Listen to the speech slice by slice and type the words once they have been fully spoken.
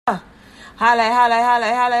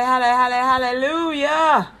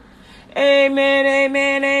Hallelujah. Amen,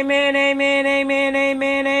 amen, amen, amen, amen, amen,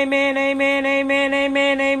 amen, amen, amen,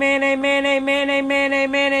 amen, amen, amen, amen, amen,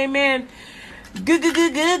 amen, amen.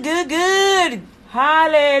 Good.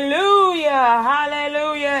 Hallelujah.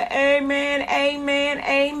 Hallelujah. Amen, amen,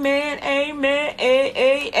 amen, amen,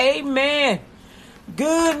 amen.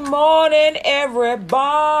 Good morning,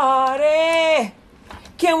 everybody.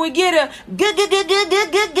 Can we get a good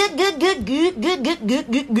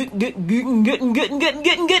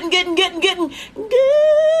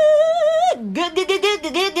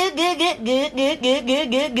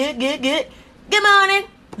morning.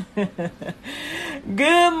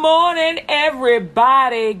 Good morning,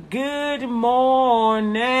 everybody. Good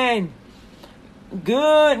morning.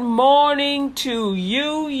 Good morning to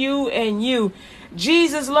you and you.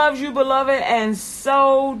 Jesus loves you, beloved, and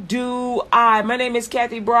so do I. My name is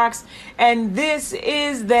Kathy Brooks, and this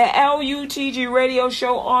is the LUTG radio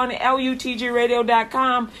show on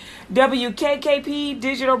LUTGradio.com, WKKP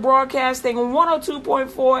Digital Broadcasting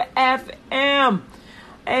 102.4 FM.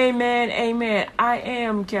 Amen, amen. I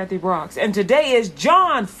am Kathy Brooks, and today is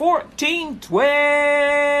John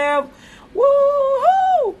 14:12.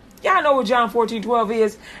 Woohoo! Y'all know what John 14:12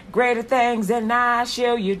 is. Greater things than I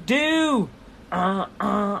shall you do.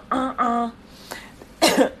 That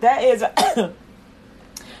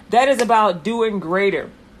is about doing greater.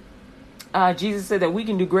 Jesus said that we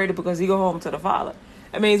can do greater because he go home to the Father.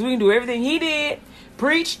 That means we can do everything he did.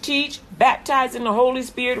 Preach, teach, baptize in the Holy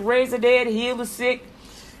Spirit, raise the dead, heal the sick,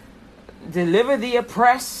 deliver the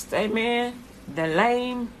oppressed. Amen. The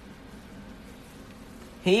lame.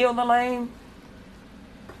 Heal the lame.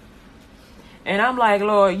 And I'm like,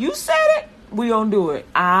 Lord, you said it. We gonna do it.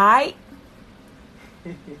 All right.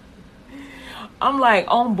 I'm like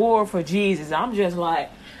on board for Jesus. I'm just like,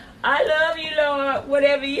 I love you, Lord.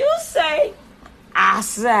 Whatever you say, I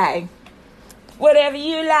say. Whatever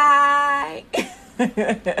you like.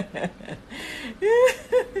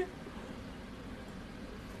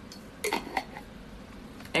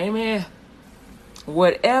 Amen.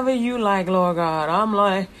 Whatever you like, Lord God. I'm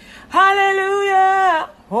like, hallelujah.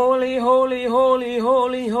 Holy, holy, holy,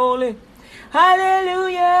 holy, holy.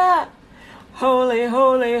 Hallelujah. Holy,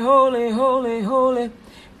 holy, holy, holy, holy.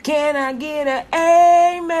 Can I get an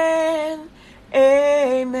amen?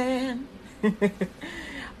 Amen.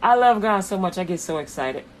 I love God so much. I get so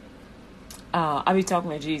excited. I be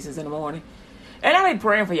talking to Jesus in the morning. And I be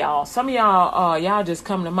praying for y'all. Some of y'all, y'all just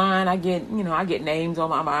come to mind. I get names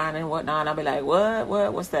on my mind and whatnot. I'll be like,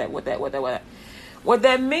 what's that? What that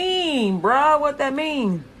mean, bro? What that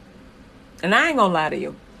mean? And I ain't gonna lie to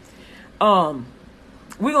you.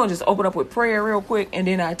 We're going to just open up with prayer real quick, and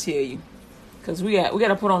then I tell you. Because we got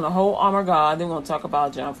to put on the whole armor of God. Then we're going to talk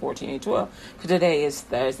about John 14:12. Because today is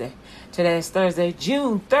Thursday. Today is Thursday,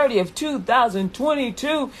 June 30th,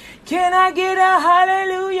 2022. Can I get a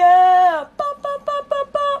hallelujah? Bum, bum, bum, bum,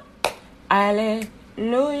 bum.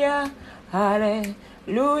 Hallelujah.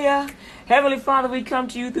 Hallelujah. Heavenly Father, we come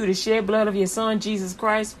to you through the shed blood of your Son, Jesus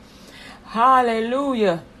Christ.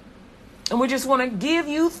 Hallelujah. And we just want to give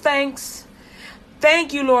you thanks.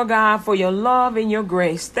 Thank you, Lord God, for your love and your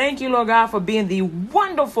grace. Thank you, Lord God, for being the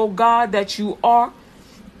wonderful God that you are.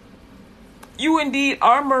 You indeed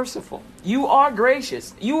are merciful. You are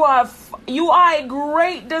gracious. You are a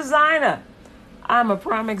great designer. I'm a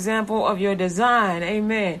prime example of your design.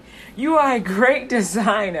 Amen. You are a great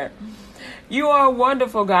designer. You are a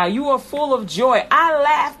wonderful God. You are full of joy. I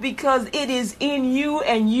laugh because it is in you,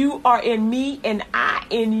 and you are in me, and I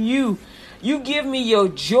in you. You give me your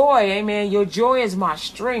joy, amen. Your joy is my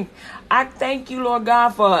strength. I thank you, Lord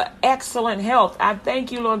God, for excellent health. I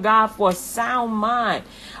thank you, Lord God, for a sound mind.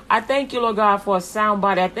 I thank you, Lord God, for a sound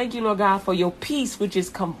body. I thank you, Lord God, for your peace, which is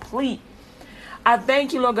complete. I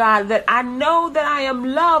thank you, Lord God, that I know that I am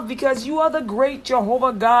loved because you are the great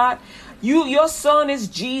Jehovah God. Your son is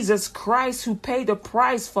Jesus Christ, who paid the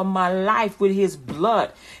price for my life with his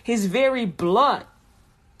blood, his very blood.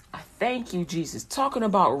 Thank you, Jesus. Talking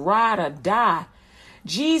about ride or die.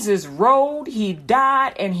 Jesus rode, he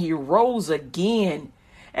died, and he rose again.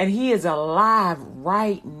 And he is alive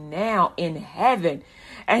right now in heaven.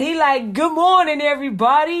 And he like, good morning,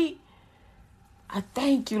 everybody. I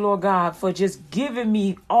thank you, Lord God, for just giving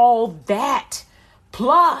me all that.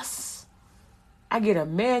 Plus, I get a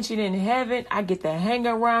mansion in heaven. I get to hang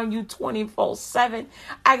around you 24/7.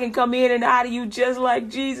 I can come in and out of you just like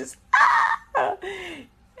Jesus.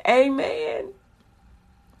 Amen.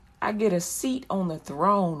 I get a seat on the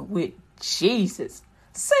throne with Jesus.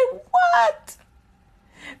 Say what?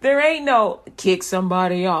 There ain't no kick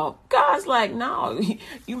somebody off. God's like, no,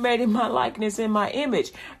 you made in my likeness, in my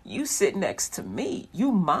image. You sit next to me.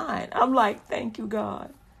 You mine. I'm like, thank you,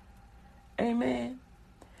 God. Amen.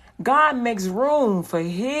 God makes room for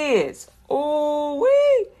his. Oh,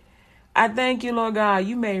 wee. I thank you, Lord God.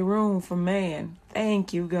 You made room for man.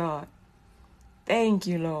 Thank you, God. Thank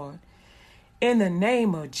you, Lord. In the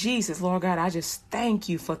name of Jesus, Lord God, I just thank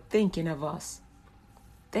you for thinking of us.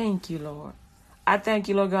 Thank you, Lord. I thank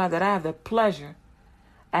you, Lord God, that I have the pleasure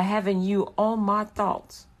of having you on my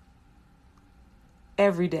thoughts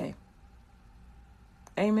every day.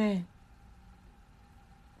 Amen.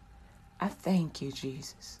 I thank you,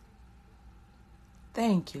 Jesus.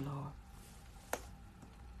 Thank you, Lord.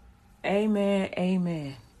 Amen.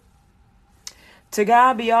 Amen. To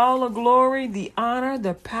God be all the glory, the honor,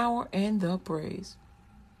 the power, and the praise.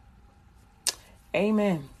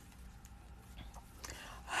 Amen.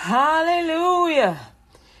 Hallelujah.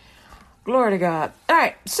 Glory to God. All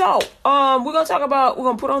right. So, we're going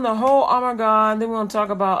to put on the whole armor of God. Then we're going to talk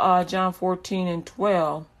about John 14 and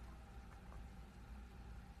 12.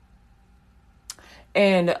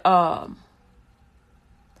 And I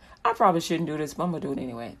probably shouldn't do this, but I'm going to do it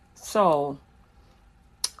anyway. So,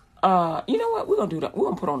 you know what? We're going to do that. We're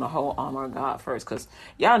going to put on the whole armor of God first, because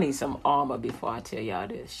y'all need some armor before I tell y'all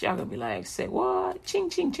this. Y'all going to be like, say, what?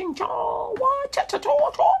 Ching, ching, ching, chong. What? Cha, cha,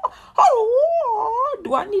 cha, cha. Oh,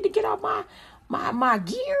 do I need to get out my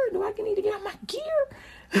gear? Do I need to get out my gear?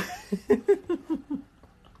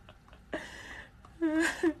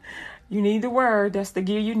 You need the word. That's the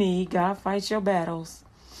gear you need. God fights your battles.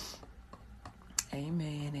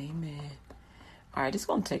 Amen. Amen. All right. It's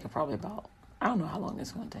going to take probably about, I don't know how long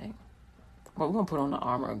it's going to take. But we're going to put on the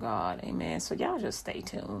armor of God. Amen. So y'all just stay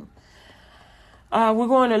tuned. We're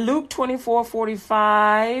going to Luke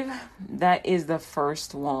 24:45. That is the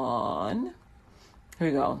first one. Here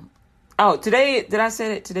we go. Oh, today, did I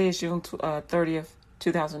say that today is June 30th,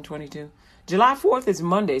 2022? July 4th is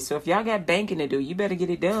Monday. So if y'all got banking to do, you better get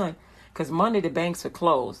it done. Because Monday, the banks are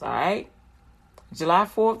closed. All right. July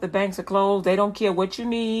 4th, the banks are closed. They don't care what you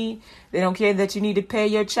need. They don't care that you need to pay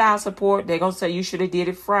your child support. They're going to say you should have did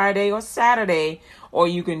it Friday or Saturday, or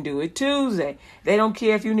you can do it Tuesday. They don't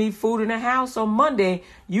care if you need food in the house on Monday.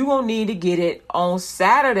 You're going to need to get it on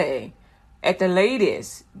Saturday at the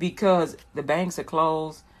latest, because the banks are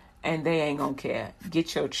closed and they ain't going to care.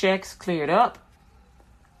 Get your checks cleared up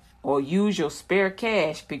or use your spare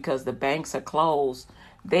cash, because the banks are closed.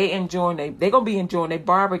 They're going to be enjoying their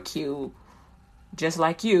barbecue just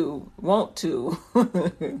like you want to.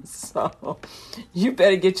 So you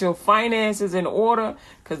better get your finances in order,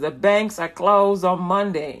 because the banks are closed on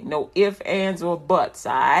Monday. No ifs, ands, or buts.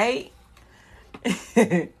 All right.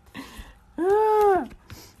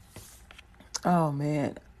 Oh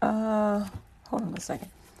man. Hold on a second.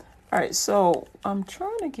 All right. So I'm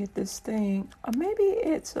trying to get this thing. Maybe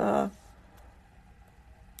it's okay.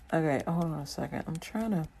 Hold on a second. I'm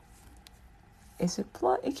trying to. Is it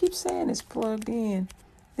plugged? It keeps saying it's plugged in.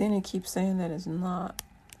 Then it keeps saying that it's not.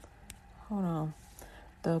 Hold on.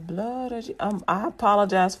 The blood of I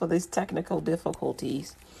apologize for these technical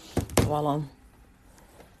difficulties while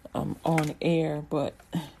I'm on air, but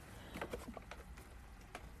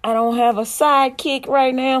I don't have a sidekick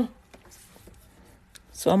right now.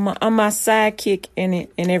 So I'm my sidekick in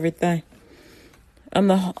it and everything. I'm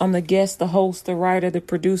the guest, the host, the writer, the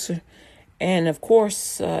producer. And, of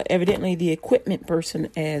course, evidently the equipment person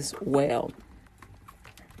as well.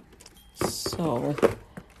 So,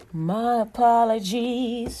 my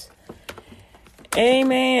apologies.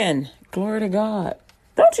 Amen. Glory to God.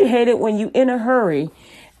 Don't you hate it when you in a hurry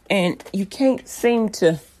and you can't seem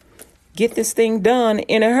to get this thing done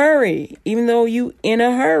in a hurry, even though you in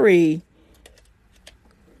a hurry?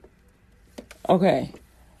 Okay.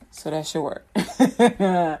 So that should work.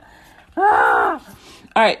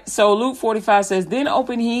 All right, so Luke 45 says, then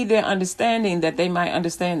open he their understanding, that they might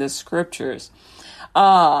understand the scriptures.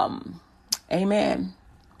 Amen. All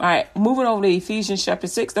right, moving over to Ephesians chapter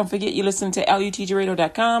 6. Don't forget, you listen to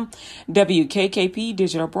LUTGRadio.com, WKKP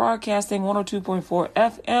Digital Broadcasting, 102.4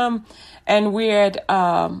 FM. And we're at, at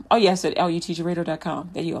LUTGRadio.com.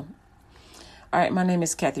 There you go. All right, my name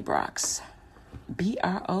is Kathy Brocks.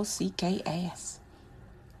 BROCKS.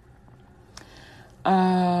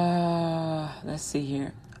 Let's see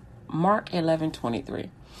here. Mark 11:23.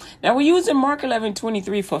 Now we're using Mark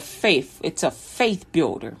 11:23 for faith. It's a faith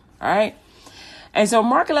builder. All right. And so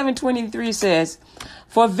Mark 11:23 says,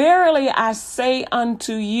 for verily I say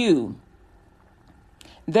unto you,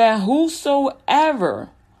 that whosoever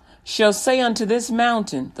shall say unto this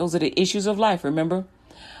mountain, those are the issues of life, remember,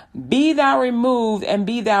 Be thou removed, and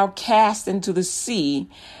be thou cast into the sea,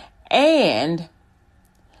 and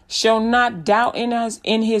shall not doubt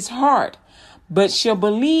in his heart, but shall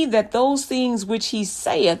believe that those things which he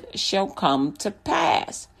saith shall come to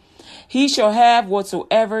pass. He shall have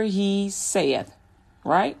whatsoever he saith.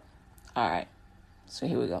 Right? All right. So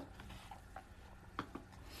here we go.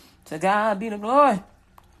 To God be the glory.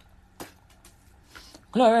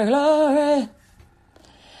 Glory, glory.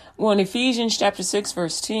 We're in Ephesians chapter 6,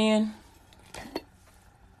 verse 10.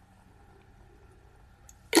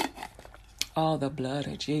 Oh, the blood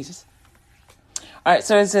of Jesus. All right,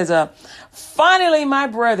 so it says, finally, my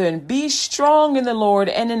brethren, be strong in the Lord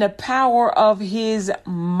and in the power of his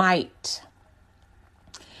might.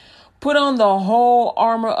 Put on the whole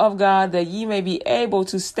armor of God, that ye may be able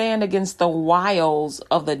to stand against the wiles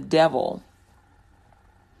of the devil.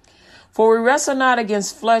 For we wrestle not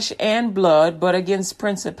against flesh and blood, but against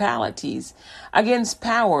principalities, against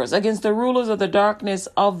powers, against the rulers of the darkness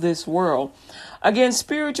of this world, against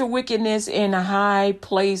spiritual wickedness in high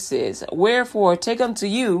places. Wherefore, take unto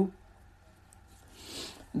you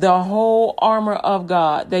the whole armor of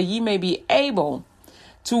God, that ye may be able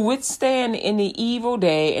to withstand in the evil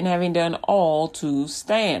day, and having done all to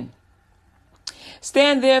stand.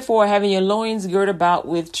 Stand therefore, having your loins girt about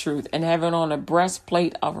with truth, and having on a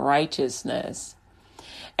breastplate of righteousness,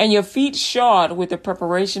 and your feet shod with the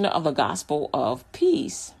preparation of the gospel of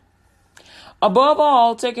peace. Above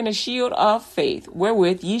all, taking a shield of faith,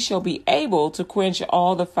 wherewith ye shall be able to quench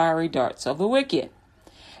all the fiery darts of the wicked.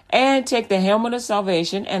 And take the helmet of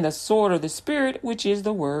salvation and the sword of the Spirit, which is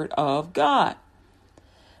the word of God.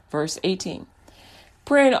 Verse 18.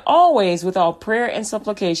 Praying always with all prayer and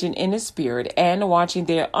supplication in the Spirit, and watching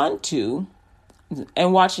thereunto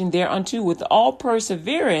with all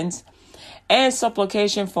perseverance and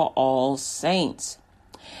supplication for all saints.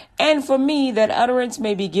 And for me, that utterance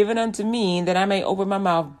may be given unto me, that I may open my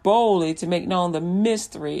mouth boldly to make known the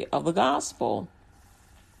mystery of the gospel.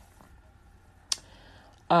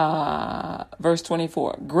 Verse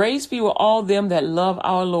 24. Grace be with all them that love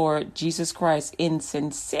our Lord Jesus Christ in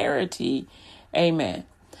sincerity. Amen.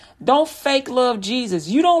 Don't fake love Jesus.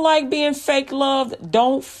 You don't like being fake loved.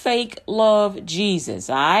 Don't fake love Jesus.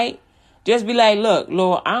 All right. Just be like, look,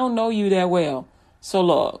 Lord, I don't know you that well. So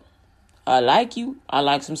look, I like you. I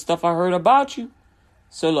like some stuff I heard about you.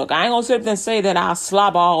 So look, I ain't gonna sit there and say that I'll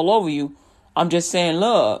slobber all over you. I'm just saying,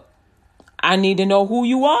 look, I need to know who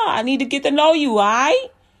you are. I need to get to know you. All right.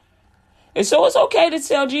 And so it's okay to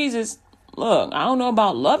tell Jesus, look, I don't know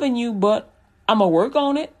about loving you, but I'm going to work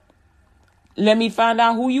on it. Let me find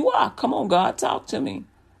out who you are. Come on, God, talk to me.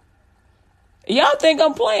 Y'all think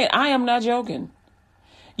I'm playing. I am not joking.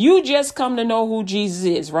 You just come to know who Jesus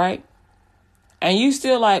is, right? And you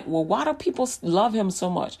still like, well, why do people love him so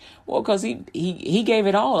much? Well, because he gave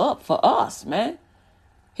it all up for us, man.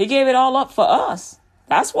 He gave it all up for us.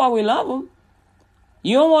 That's why we love him.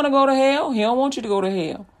 You don't want to go to hell. He don't want you to go to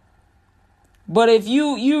hell. But if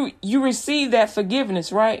you receive that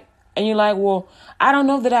forgiveness, right? And you're like, well, I don't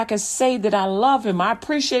know that I can say that I love him. I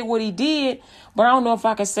appreciate what he did, but I don't know if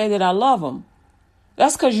I can say that I love him.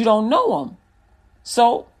 That's because you don't know him.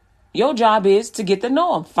 So your job is to get to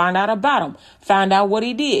know him, find out about him, find out what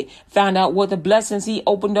he did, find out what the blessings he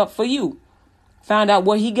opened up for you, find out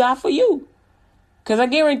what he got for you. Because I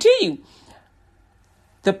guarantee you,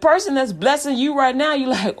 the person that's blessing you right now, you're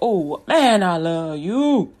like, oh, man, I love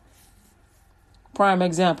you. Prime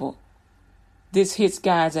example, this hits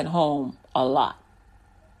guys at home a lot.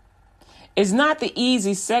 It's not the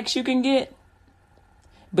easy sex you can get,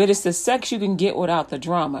 but it's the sex you can get without the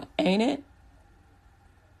drama, ain't it?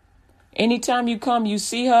 Anytime you come, you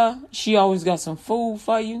see her, she always got some food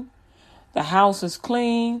for you. The house is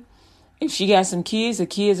clean. If she got some kids, the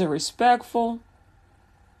kids are respectful.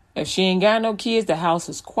 If she ain't got no kids, the house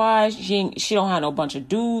is quiet. She don't have no bunch of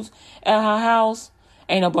dudes at her house.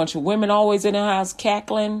 Ain't a bunch of women always in the house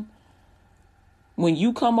cackling. When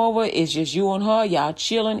you come over, it's just you and her. Y'all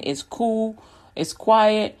chilling. It's cool. It's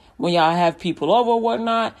quiet. When y'all have people over or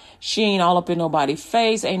whatnot, she ain't all up in nobody's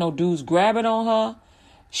face. Ain't no dudes grabbing on her.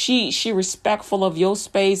 She respectful of your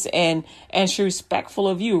space and she respectful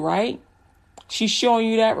of you, right? She's showing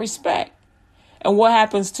you that respect. And what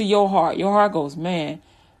happens to your heart? Your heart goes, man,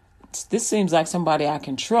 this seems like somebody I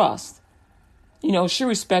can trust. You know, she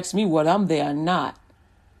respects me whether I'm there or not.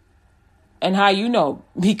 And how you know?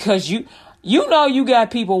 Because you know you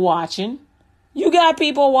got people watching. You got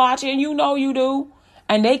people watching. You know you do.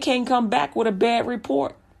 And they can't come back with a bad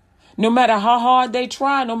report. No matter how hard they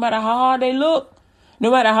try, no matter how hard they look, no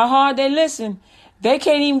matter how hard they listen, they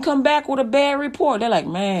can't even come back with a bad report. They're like,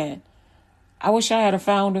 man, I wish I had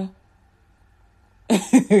found her.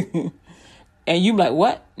 And you like,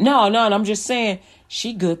 what? No, I'm just saying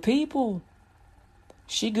she good people.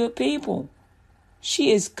 She good people.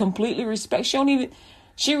 She is completely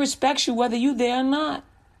she respects you whether you there or not.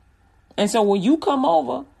 And so when you come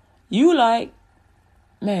over, you like,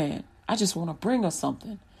 man, I just want to bring her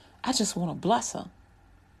something. I just want to bless her.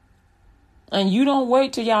 And you don't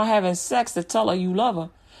wait till y'all having sex to tell her you love her.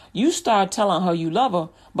 You start telling her you love her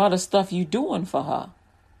by the stuff you doing for her.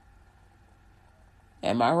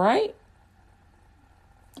 Am I right?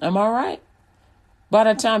 Am I right? By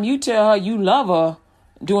the time you tell her you love her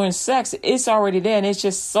during sex, it's already there and it's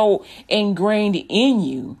just so ingrained in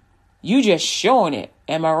you. You just showing it.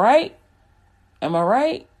 Am I right? Am I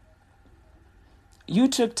right? You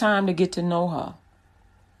took time to get to know her.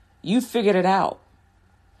 You figured it out.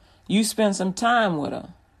 You spend some time with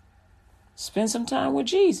her. Spend some time with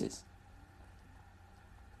Jesus.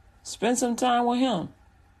 Spend some time with him.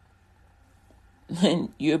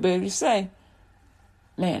 And you'll be able to say,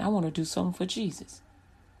 man, I want to do something for Jesus.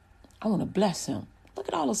 I want to bless him. Look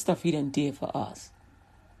at all the stuff he done did for us.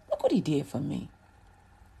 Look what he did for me.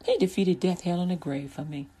 He defeated death, hell, and the grave for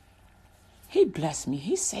me. He blessed me.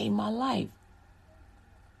 He saved my life.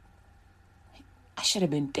 I should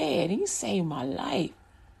have been dead. He saved my life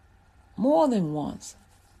more than once.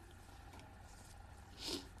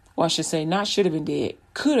 Or I should say, not should have been dead,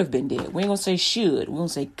 could have been dead. We ain't going to say should. We're going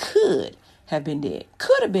to say could have been dead.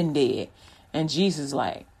 Could have been dead. And Jesus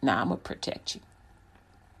like, nah, I'm going to protect you.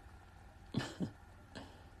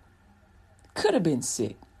 Could have been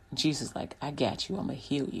sick. Jesus like, I got you. I'm going to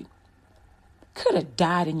heal you. Could have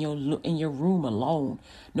died in your room alone.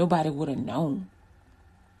 Nobody would have known.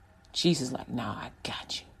 Jesus like, nah, I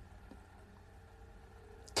got you.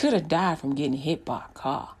 Could have died from getting hit by a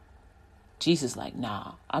car. Jesus like,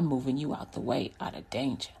 nah, I'm moving you out the way, out of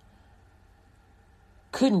danger.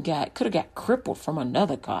 Could have got crippled from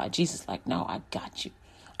another car. Jesus like, no, I got you.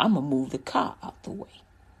 I'm going to move the car out the way.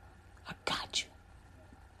 I got you.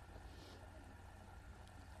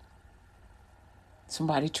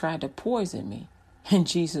 Somebody tried to poison me. And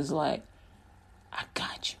Jesus like, I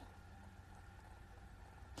got you.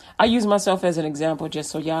 I use myself as an example just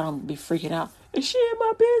so y'all don't be freaking out. Is she in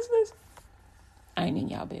my business? I ain't in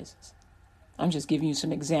y'all business. I'm just giving you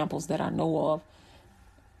some examples that I know of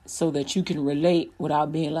so that you can relate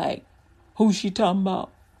without being like, who's she talking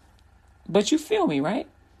about? But you feel me, right?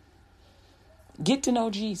 Get to know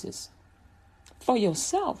Jesus for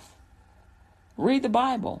yourself. Read the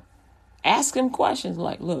Bible. Ask him questions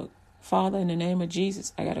like, look, Father, in the name of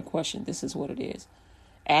Jesus, I got a question. This is what it is.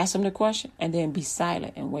 Ask him the question and then be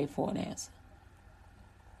silent and wait for an answer.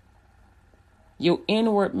 Your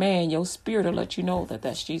inward man, your spirit will let you know that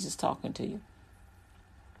that's Jesus talking to you.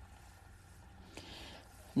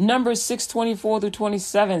 Numbers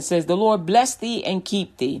 6:24-27 says, the Lord bless thee and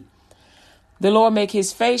keep thee. The Lord make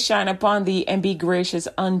his face shine upon thee and be gracious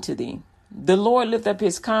unto thee. The Lord lift up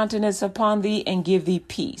his countenance upon thee and give thee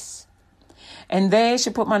peace. And they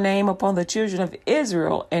shall put my name upon the children of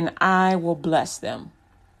Israel, and I will bless them.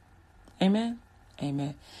 Amen.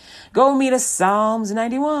 Amen. Go with me to Psalms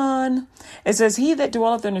 91. It says, he that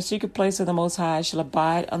dwelleth in the secret place of the Most High shall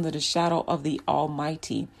abide under the shadow of the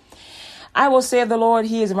Almighty. I will say of the Lord,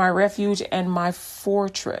 he is my refuge and my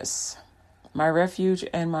fortress. My refuge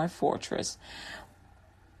and my fortress.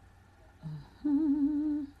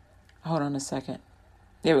 Hold on a second.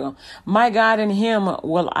 There we go. My God, in him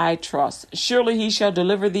will I trust. Surely he shall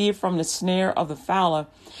deliver thee from the snare of the fowler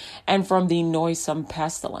and from the noisome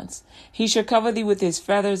pestilence. He shall cover thee with his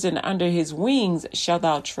feathers, and under his wings shalt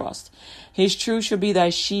thou trust. His truth shall be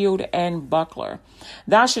thy shield and buckler.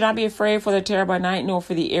 Thou shalt not be afraid for the terror by night, nor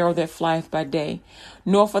for the arrow that flieth by day,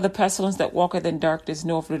 nor for the pestilence that walketh in darkness,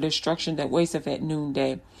 nor for the destruction that wasteth at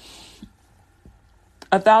noonday.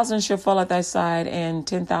 1,000 shall fall at thy side, and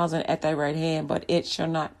 10,000 at thy right hand, but it shall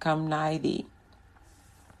not come nigh thee.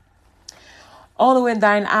 Only with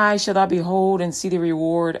thine eyes shalt thou behold and see the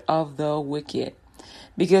reward of the wicked.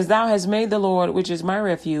 Because thou hast made the Lord, which is my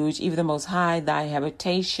refuge, even the Most High, thy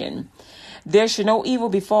habitation. There shall no evil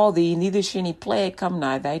befall thee, neither shall any plague come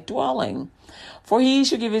nigh thy dwelling. For he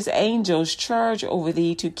shall give his angels charge over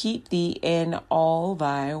thee to keep thee in all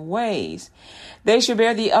thy ways. They shall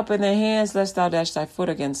bear thee up in their hands, lest thou dash thy foot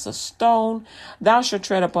against a stone. Thou shalt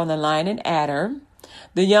tread upon the lion and adder.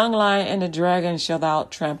 The young lion and the dragon shall thou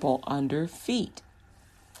trample under feet.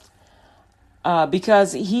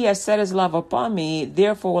 Because he has set his love upon me,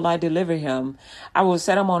 therefore will I deliver him. I will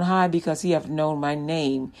set him on high because he hath known my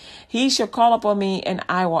name. He shall call upon me, and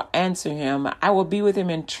I will answer him. I will be with him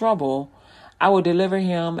in trouble. I will deliver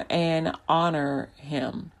him and honor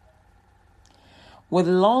him. With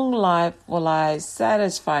long life will I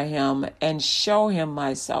satisfy him and show him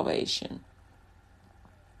my salvation.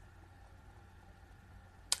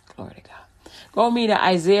 Glory to God. Go with me to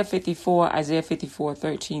Isaiah 54,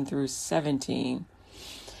 13 through 17.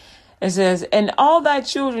 It says, and all thy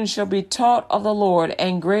children shall be taught of the Lord,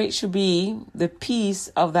 and great shall be the peace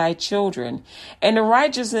of thy children. And in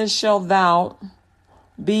righteousness shalt thou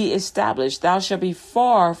be established. Thou shalt be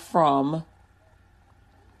far from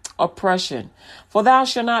oppression. For thou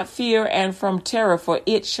shalt not fear, and from terror, for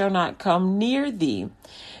it shall not come near thee.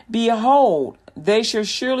 Behold, they shall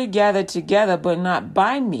surely gather together, but not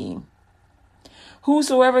by me.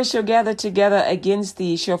 Whosoever shall gather together against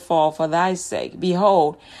thee shall fall for thy sake.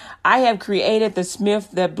 Behold, I have created the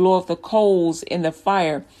smith that bloweth the coals in the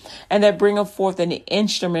fire, and that bringeth forth an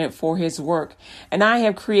instrument for his work. And I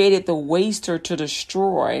have created the waster to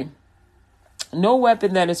destroy. No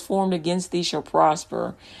weapon that is formed against thee shall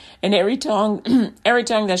prosper, and every tongue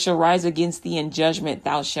that shall rise against thee in judgment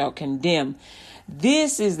thou shalt condemn.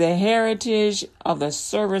 This is the heritage of the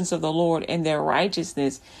servants of the Lord, and their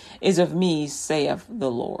righteousness is of me, saith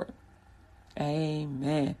the Lord.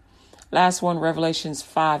 Amen. Last one, Revelations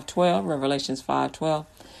 5:12.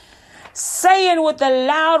 Saying with a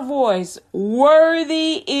loud voice,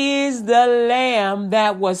 worthy is the Lamb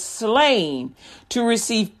that was slain to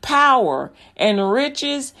receive power and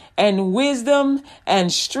riches and wisdom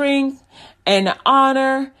and strength and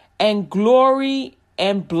honor and glory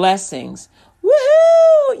and blessings.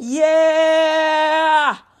 Woohoo!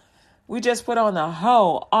 Yeah! We just put on the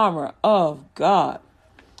whole armor of God.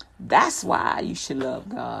 That's why you should love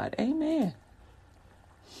God. Amen.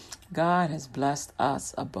 God has blessed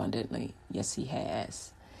us abundantly. Yes, he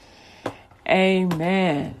has.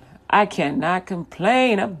 Amen. I cannot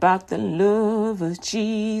complain about the love of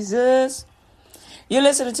Jesus. You're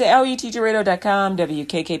listening to LUTGRadio.com,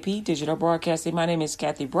 WKKP Digital Broadcasting. My name is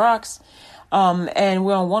Kathy Brooks. And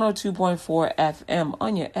we're on 102.4 FM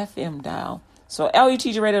on your FM dial. So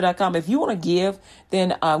LUTGRadio.com. If you want to give,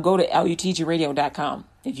 then go to LUTGRadio.com.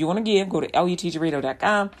 If you want to give, go to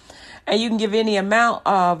LUTGRadio.com. And you can give any amount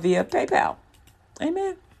via PayPal.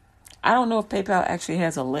 Amen. I don't know if PayPal actually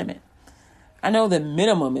has a limit. I know the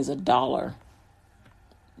minimum is $1.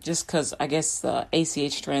 Just because I guess the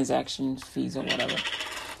ACH transaction fees or whatever.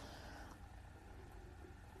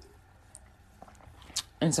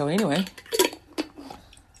 And so anyway,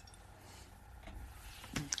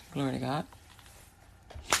 glory to God.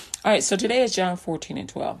 All right, so today is John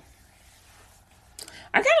 14:12.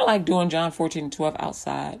 I kind of like doing John 14:12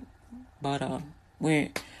 outside, but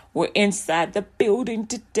we're inside the building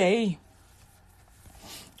today.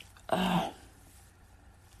 All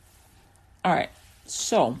right,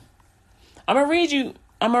 so I'm gonna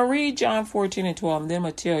read John 14:12, and then I'm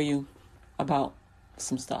gonna tell you about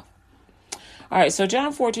some stuff. All right, so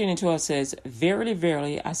John 14:12 says, verily,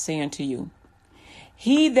 verily, I say unto you,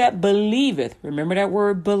 he that believeth, remember that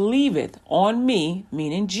word believeth, on me,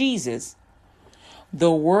 meaning Jesus, the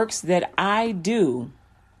works that I do,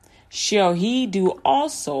 shall he do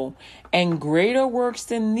also, and greater works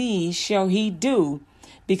than these shall he do,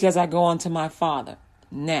 because I go unto my Father.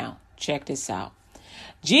 Now, check this out.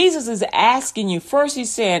 Jesus is asking you, first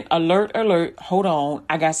he's saying, alert, alert, hold on,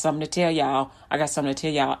 I got something to tell y'all.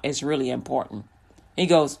 It's really important. He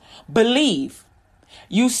goes, believe.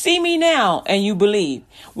 You see me now and you believe.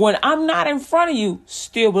 When I'm not in front of you,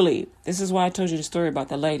 still believe. This is why I told you the story about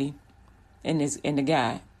the lady and the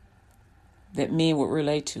guy that men would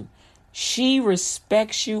relate to. She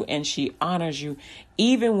respects you and she honors you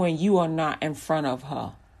even when you are not in front of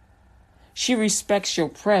her. She respects your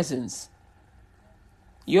presence.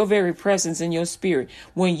 Your very presence in your spirit.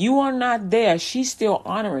 When you are not there, she's still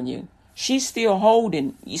honoring you. She's still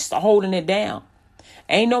holding it down.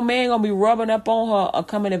 Ain't no man gonna be rubbing up on her or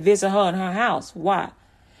coming to visit her in her house. Why?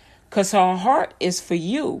 Because her heart is for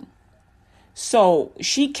you. So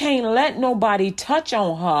she can't let nobody touch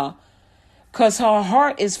on her because her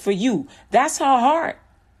heart is for you. That's her heart.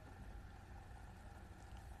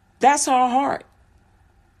 That's her heart.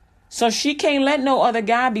 So she can't let no other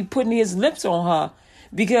guy be putting his lips on her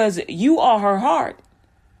because you are her heart.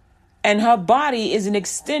 And her body is an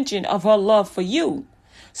extension of her love for you.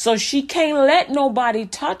 So she can't let nobody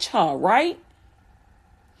touch her, right?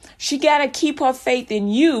 She got to keep her faith in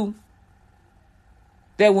you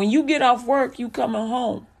that when you get off work, you coming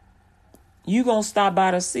home. You going to stop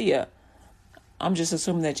by to see her. I'm just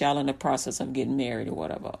assuming that y'all in the process of getting married or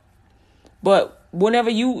whatever. But whenever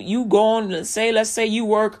you go on, let's say you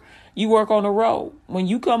work on the road. When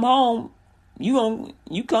you come home, you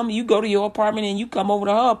go to your apartment and you come over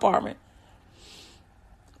to her apartment.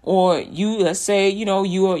 Or you, let's say,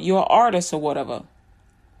 you're an artist or whatever.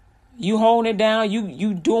 You holding it down.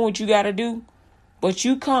 You doing what you got to do. But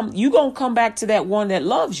you going to come back to that one that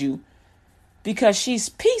loves you because she's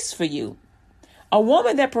peace for you. A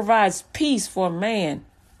woman that provides peace for a man.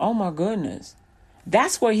 Oh my goodness.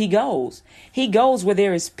 That's where he goes. He goes where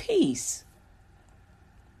there is peace.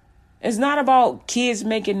 It's not about kids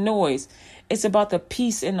making noise. It's about the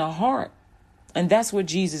peace in the heart. And that's what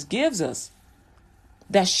Jesus gives us.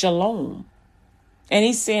 That's shalom. And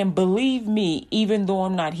he's saying, believe me, even though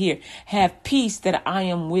I'm not here. Have peace that I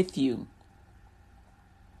am with you.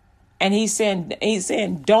 And he's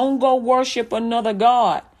saying, don't go worship another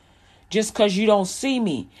God just because you don't see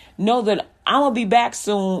me. Know that I'm going to be back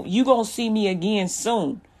soon. You're going to see me again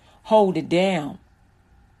soon. Hold it down.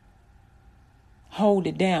 Hold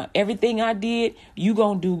it down. Everything I did, you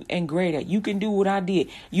going to do and greater. You can do what I did.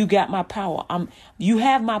 You got my power. You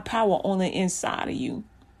have my power on the inside of you.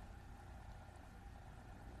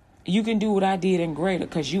 You can do what I did and greater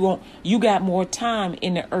because you got more time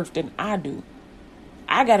in the earth than I do.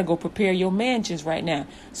 I got to go prepare your mansions right now.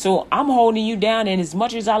 So I'm holding you down. And as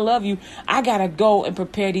much as I love you, I got to go and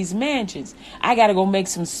prepare these mansions. I got to go make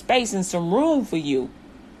some space and some room for you.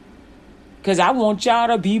 Because I want y'all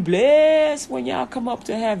to be blessed when y'all come up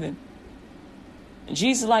to heaven. And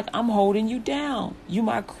Jesus is like, I'm holding you down. You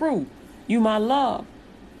my crew. You my love.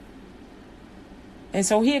 And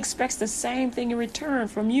so he expects the same thing in return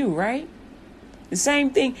from you, right? The same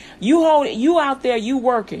thing. You out there, you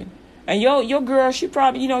working. And your girl, she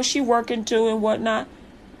probably, she working too and whatnot.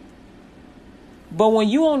 But when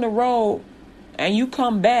you on the road and you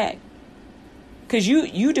come back, because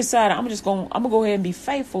you decide, I'm going to go ahead and be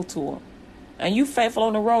faithful to her. And you faithful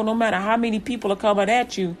on the road, no matter how many people are coming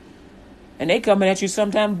at you. And they coming at you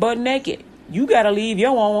sometimes butt naked. You got to leave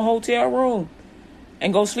your own hotel room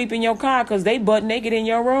and go sleep in your car because they butt naked in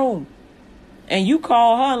your room. And you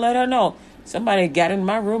call her and let her know, somebody got in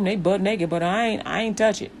my room, they butt naked, but I ain't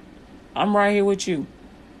touch it. I'm right here with you.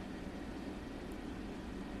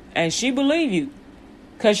 And she believe you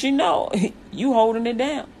because she know you holding it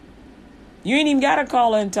down. You ain't even got to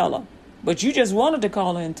call her and tell her. But you just wanted to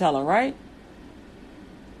call her and tell her, right?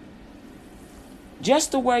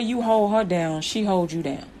 Just the way you hold her down, she holds you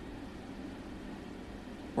down.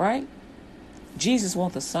 Right? Jesus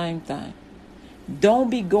wants the same thing. Don't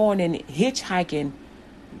be going and hitchhiking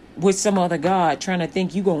with some other God trying to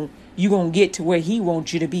think you gonna get to where he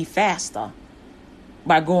wants you to be faster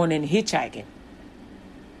by going and hitchhiking.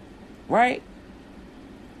 Right?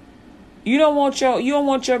 You don't want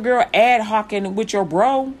your girl ad hocking with your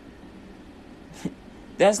bro.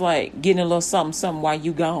 That's like getting a little something while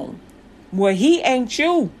you gone. Well, he ain't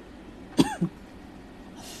you.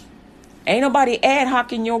 Ain't nobody ad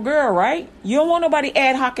hocking your girl, right? You don't want nobody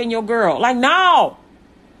ad hocking your girl. Like, no.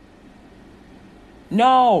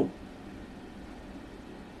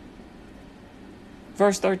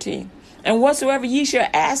 Verse 13. And whatsoever ye shall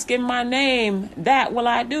ask in my name, that will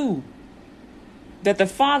I do, that the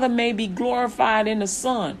Father may be glorified in the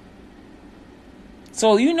Son.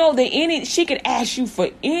 So that she could ask you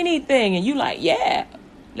for anything, and you like, yeah,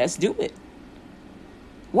 let's do it.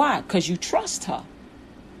 Why? Because you trust her.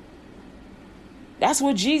 That's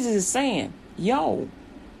what Jesus is saying. Yo,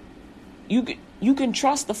 you can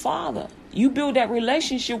trust the Father. You build that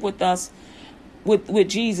relationship with us, with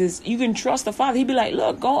Jesus. You can trust the Father. He'd be like,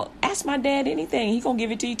 look, go ask my dad anything. He gonna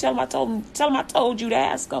give it to you. Tell him I told you to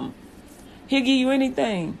ask him. He'll give you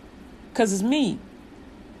anything. Because it's me.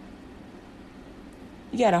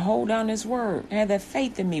 You got to hold down this word. Have that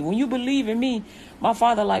faith in me. When you believe in me, my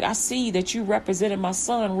Father, like, I see that you represented my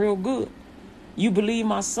son real good. You believe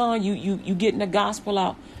my son. You getting the gospel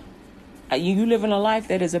out. You living a life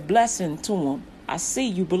that is a blessing to him. I see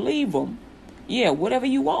you believe him. Yeah, whatever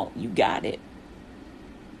you want, you got it.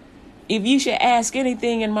 If you should ask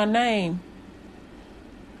anything in my name,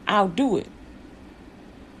 I'll do it.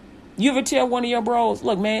 You ever tell one of your bros,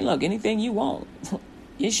 look, man, anything you want,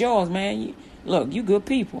 it's yours, man. You good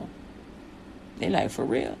people. They like, for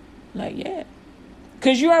real? Like, yeah.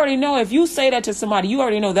 Because you already know, if you say that to somebody, you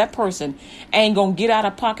already know that person ain't going to get out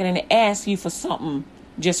of pocket and ask you for something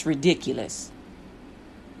just ridiculous.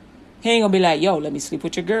 He ain't going to be like, yo, let me sleep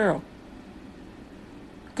with your girl.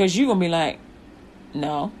 Because you going to be like,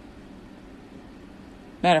 no.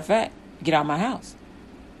 Matter of fact, get out of my house.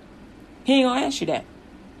 He ain't going to ask you that.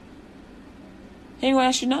 He ain't going to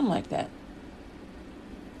ask you nothing like that.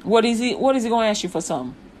 What is he going to ask you for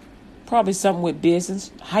something? Probably something with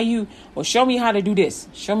business. Show me how to do this.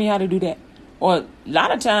 Show me how to do that. Or a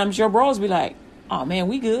lot of times your bros be like, oh man,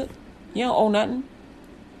 we good. You don't owe nothing.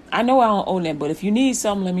 I know I don't owe nothing, but if you need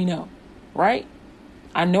something, let me know. Right?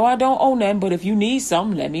 I know I don't owe nothing, but if you need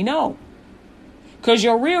something, let me know. Because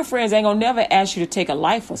your real friends ain't going to never ask you to take a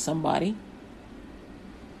life for somebody.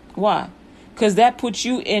 Why? Because that puts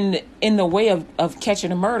you in the way of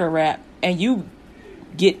catching a murder rap, and you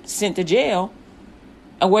get sent to jail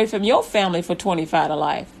away from your family for 25 to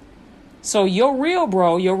life. So your real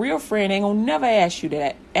bro, your real friend ain't gonna never ask you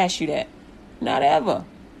that. Not ever.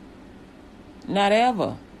 Not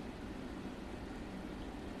ever.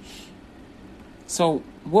 So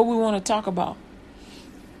what we want to talk about?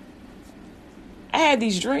 I had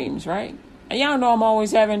these dreams, right? And y'all know I'm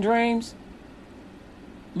always having dreams.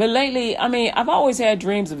 But lately, I've always had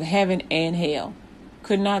dreams of heaven and hell.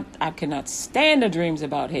 I could not stand the dreams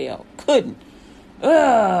about hell. Couldn't.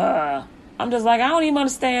 I'm just like, I don't even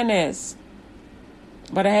understand this.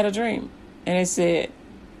 But I had a dream. And it said,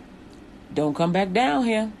 don't come back down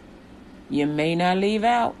here. You may not leave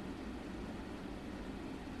out.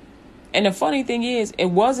 And the funny thing is, it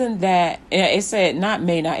wasn't that, it said not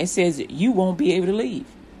may not, it says you won't be able to leave.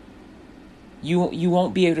 You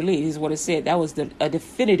won't be able to leave is what it said. That was a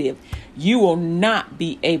definitive. You will not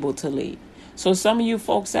be able to leave. So some of you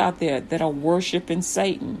folks out there that are worshiping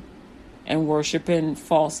Satan and worshiping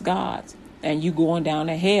false gods, and you going down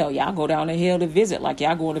to hell. Y'all go down to hell to visit, like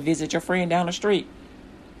y'all going to visit your friend down the street.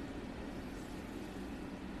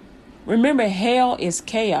 Remember, hell is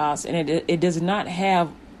chaos, and it does not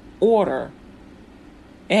have order.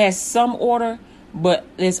 It has some order, but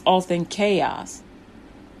it's often chaos.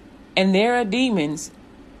 And there are demons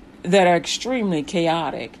that are extremely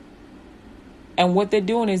chaotic. And what they're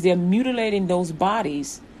doing is they're mutilating those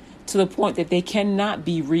bodies to the point that they cannot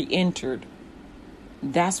be re-entered.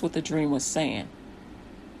 That's what the dream was saying.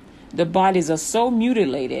 The bodies are so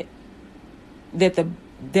mutilated that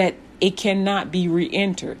it cannot be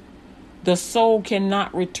re-entered. The soul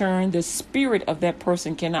cannot return. The spirit of that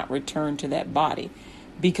person cannot return to that body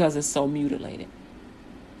because it's so mutilated.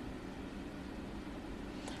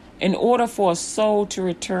 In order for a soul to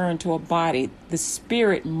return to a body, the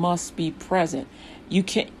spirit must be present.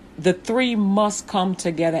 The three must come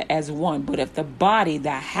together as one. But if the body,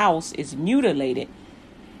 the house, is mutilated,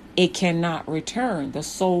 it cannot return. The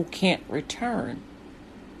soul can't return.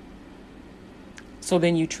 So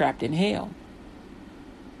then you're trapped in hell.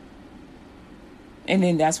 And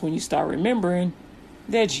then that's when you start remembering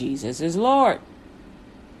that Jesus is Lord.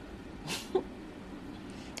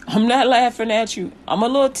 I'm not laughing at you. I'm a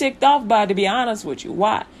little ticked off by it, to be honest with you.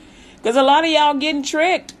 Why? Because a lot of y'all getting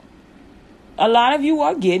tricked. A lot of you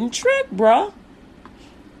are getting tricked, bruh.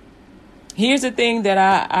 Here's the thing that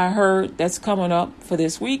I heard that's coming up for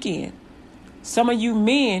this weekend. Some of you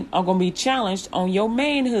men are going to be challenged on your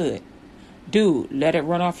manhood. Dude, let it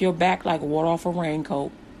run off your back like water off a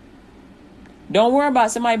raincoat. Don't worry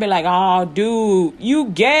about somebody be like, oh, dude, you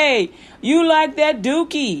gay. You like that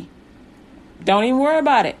dookie. Don't even worry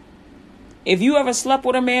about it. If you ever slept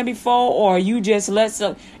with a man before, or you just let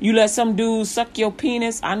some dude suck your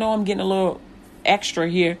penis, I know I'm getting a little extra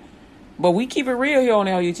here, but we keep it real here on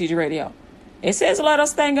LUTG Radio. It says let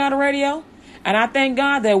us thank God on radio, and I thank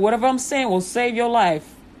God that whatever I'm saying will save your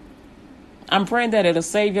life. I'm praying that it'll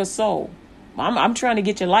save your soul. I'm trying to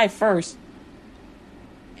get your life first,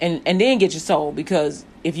 and then get your soul, because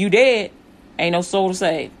if you dead, ain't no soul to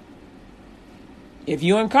save. If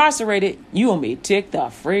you incarcerated, you gonna be ticked the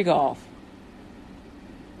freak off.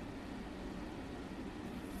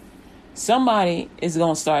 Somebody is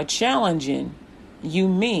gonna start challenging you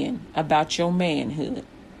men about your manhood.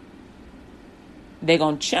 They're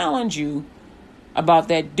gonna challenge you about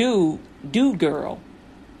that dude girl.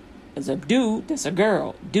 There's a dude, that's a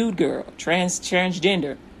girl, dude girl,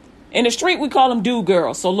 transgender. In the street we call them dude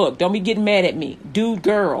girl. So look, don't be getting mad at me. Dude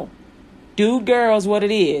girl. Dude girl is what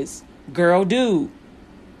it is. Girl dude.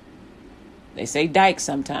 They say dyke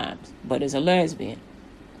sometimes, but it's a lesbian.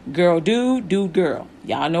 Girl dude, dude girl.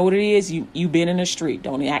 Y'all know what it is. You been in the street.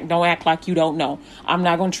 Don't act like you don't know. I'm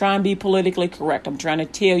not gonna try and be politically correct. I'm trying to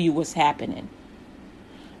tell you what's happening.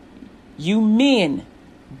 You men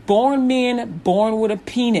born with a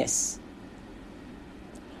penis.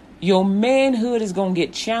 Your manhood is gonna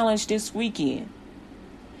get challenged this weekend.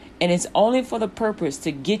 And it's only for the purpose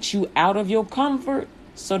to get you out of your comfort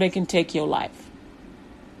so they can take your life.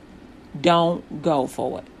 Don't go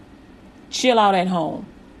for it. Chill out at home.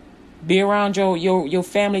 Be around your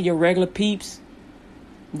family, your regular peeps.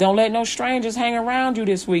 Don't let no strangers hang around you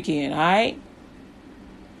this weekend, all right?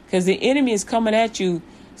 Because the enemy is coming at you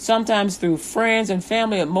sometimes through friends and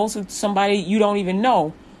family, and most of somebody you don't even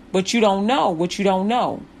know, but you don't know what you don't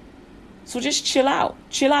know. So just chill out.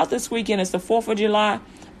 Chill out this weekend. It's the 4th of July.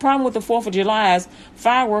 Problem with the 4th of July is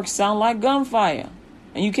fireworks sound like gunfire.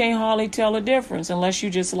 And you can't hardly tell the difference unless you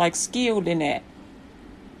just like skilled in that.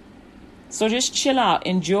 So just chill out.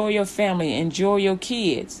 Enjoy your family. Enjoy your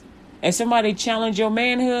kids. If somebody challenge your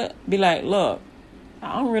manhood, be like, look,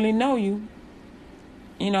 I don't really know you.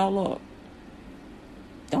 Look,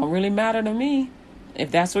 don't really matter to me. If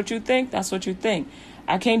that's what you think, that's what you think.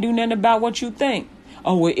 I can't do nothing about what you think.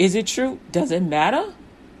 Oh, well, is it true? Does it matter?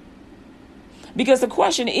 Because the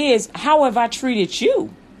question is, how have I treated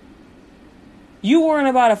you? You worrying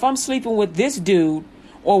about if I'm sleeping with this dude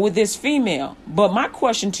or with this female. But my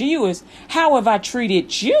question to you is, how have I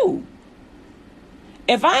treated you?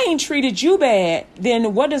 If I ain't treated you bad,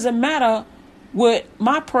 then what does it matter with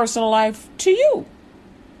my personal life to you?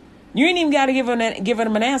 You ain't even got to give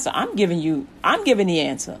them an answer. I'm giving the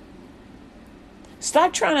answer.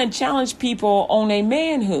 Stop trying to challenge people on their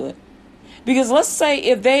manhood. Because let's say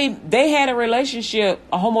if they had a relationship,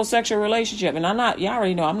 a homosexual relationship, and y'all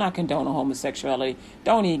already know I'm not condoning homosexuality.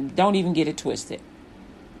 Don't even get it twisted.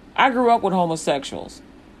 I grew up with homosexuals.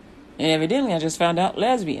 And evidently I just found out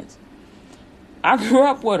lesbians. I grew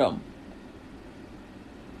up with them.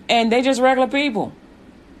 And they just regular people.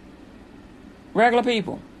 Regular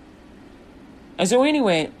people. And so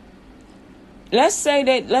anyway, let's say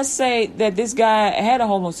that this guy had a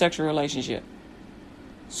homosexual relationship.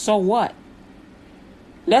 So what?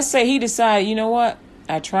 Let's say he decided, you know what?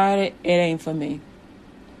 I tried it. It ain't for me.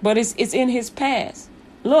 But it's in his past.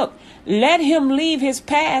 Look, let him leave his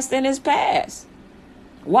past in his past.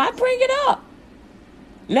 Why bring it up?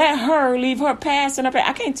 Let her leave her past in her past.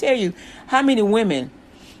 I can't tell you how many women,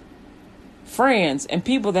 friends, and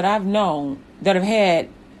people that I've known that have had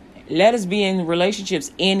lesbian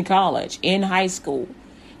relationships in college, in high school.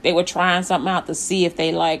 They were trying something out to see if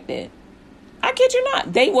they liked it. I kid you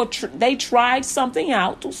not. They tried something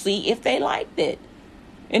out to see if they liked it.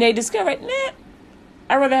 And they discovered,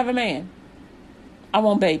 I'd rather have a man. I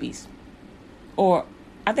want babies. Or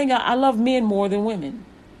I think I love men more than women.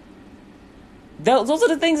 Those are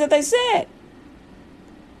the things that they said.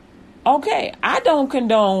 Okay, I don't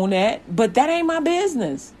condone that, but that ain't my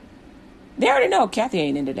business. They already know Kathy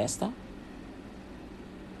ain't into that stuff.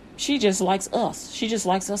 She just likes us. She just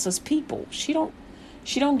likes us as people. She don't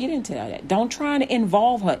get into that. Don't try to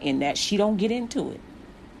involve her in that. She don't get into it.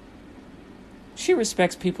 She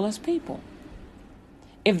respects people as people.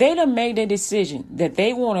 If they done made a decision that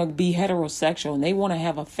they want to be heterosexual and they want to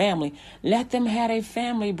have a family, let them have a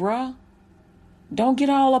family, bruh. Don't get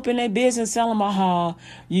all up in their business telling them,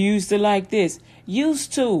 you used to like this.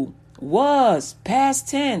 Used to, was, past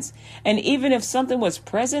tense. And even if something was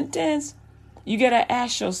present tense, you got to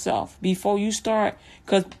ask yourself before you start,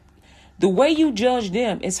 because the way you judge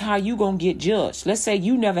them is how you going to get judged. Let's say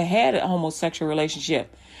you never had a homosexual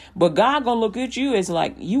relationship, but God going to look at you as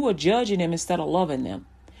like you were judging them instead of loving them.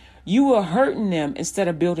 You were hurting them instead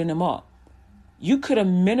of building them up. You could have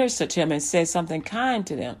ministered to them and said something kind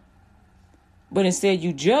to them, but instead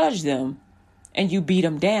you judged them and you beat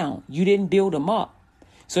them down. You didn't build them up.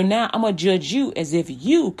 So now I'm going to judge you as if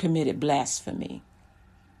you committed blasphemy.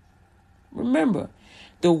 Remember,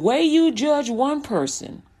 the way you judge one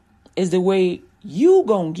person is the way you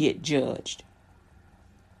gonna get judged.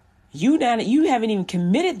 You haven't even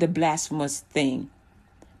committed the blasphemous thing,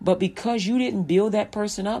 but because you didn't build that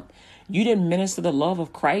person up, you didn't minister the love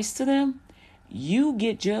of Christ to them, you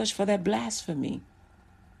get judged for that blasphemy.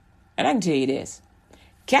 And I can tell you this,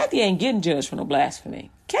 Kathy ain't getting judged for no blasphemy.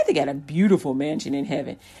 Kathy got a beautiful mansion in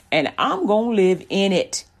heaven, and I'm gonna live in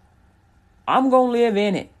it. I'm gonna live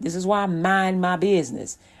in it. This is why I mind my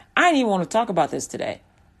business. I didn't even want to talk about this today.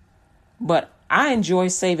 But I enjoy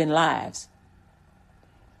saving lives.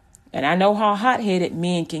 And I know how hot-headed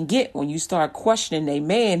men can get when you start questioning their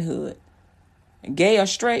manhood. Gay or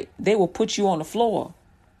straight, they will put you on the floor.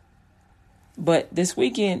 But this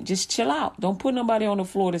weekend, just chill out. Don't put nobody on the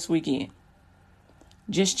floor this weekend.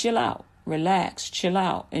 Just chill out. Relax. Chill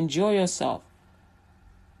out. Enjoy yourself.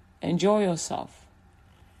 Enjoy yourself.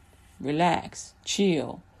 Relax.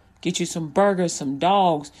 Chill. Get you some burgers, some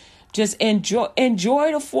dogs. Just enjoy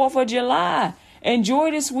the 4th of July. Enjoy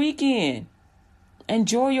this weekend.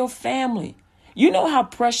 Enjoy your family. You know how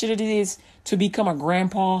precious it is to become a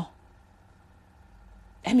grandpa?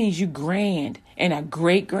 That means you grand and a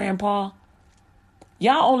great grandpa.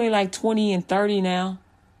 Y'all only like 20 and 30 now.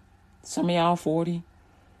 Some of y'all 40.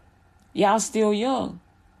 Y'all still young.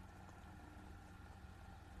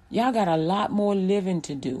 Y'all got a lot more living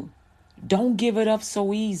to do. Don't give it up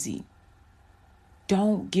so easy.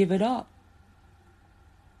 Don't give it up.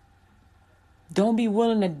 Don't be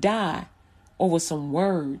willing to die over some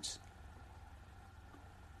words.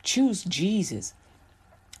 Choose Jesus.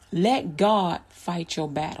 Let God fight your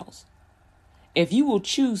battles. If you will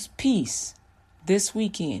choose peace this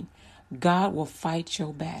weekend, God will fight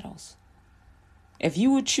your battles. If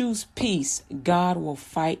you would choose peace, God will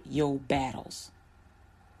fight your battles.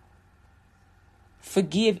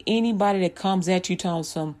 Forgive anybody that comes at you telling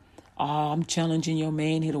some, oh, I'm challenging your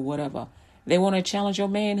manhood or whatever. They want to challenge your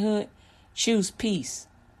manhood. Choose peace.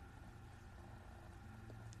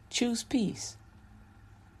 Choose peace.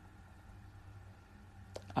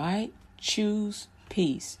 All right? Choose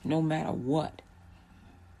peace no matter what.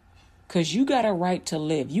 Because you got a right to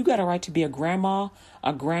live. You got a right to be a grandma,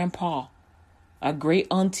 a grandpa, a great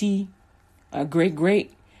auntie, a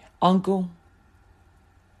great uncle.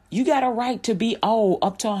 You got a right to be old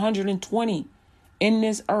up to 120 in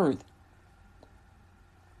this earth.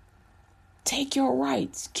 Take your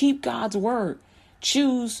rights. Keep God's word.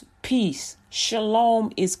 Choose peace.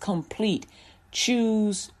 Shalom is complete.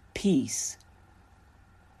 Choose peace.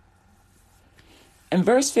 In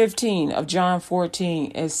verse 15 of John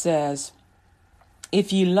 14, it says,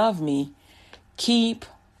 if you love me, keep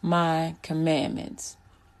my commandments.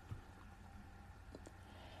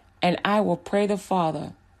 And I will pray the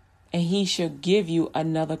Father, and he shall give you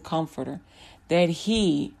another comforter, that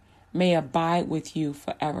he may abide with you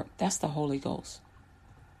forever. That's the Holy Ghost.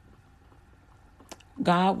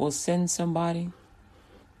 God will send somebody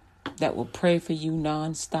that will pray for you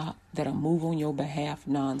nonstop, that'll move on your behalf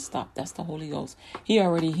nonstop. That's the Holy Ghost. He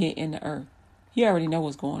already here in the earth. He already know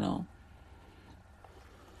what's going on.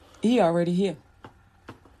 He already here.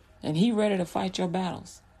 And he ready to fight your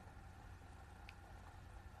battles.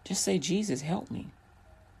 Just say, Jesus, help me.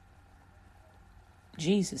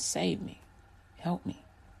 Jesus, save me. Help me.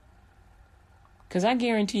 Because I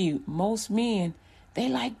guarantee you, most men, they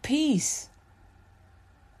like peace.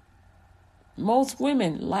 Most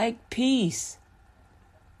women like peace.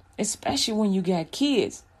 Especially when you got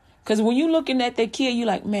kids. Because when you looking at that kid, you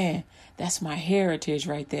like, man, that's my heritage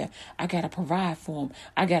right there. I got to provide for them.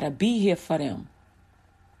 I got to be here for them.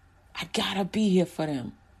 I got to be here for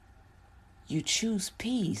them. You choose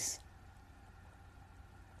peace.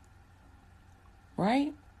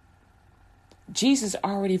 Right? Jesus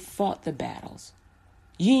already fought the battles.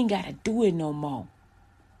 You ain't got to do it no more.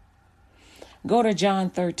 Go to John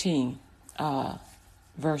 13,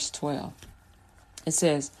 verse 12. It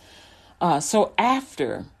says, so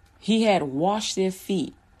after he had washed their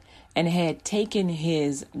feet and had taken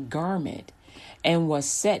his garment and was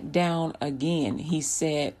set down again, he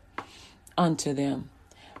said unto them,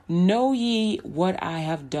 know ye what I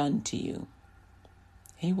have done to you?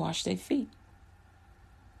 He washed their feet.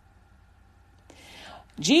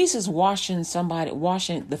 Jesus washing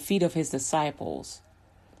the feet of his disciples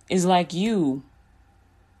is like you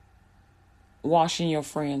washing your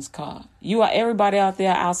friend's car. You are everybody out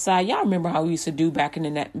there outside. Y'all remember how we used to do back in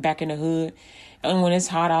the hood, and when it's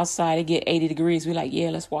hot outside, it get 80 degrees. We like,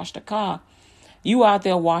 yeah, let's wash the car. You out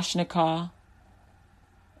there washing the car,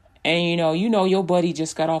 and you know your buddy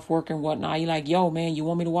just got off work and whatnot. You like, yo, man, you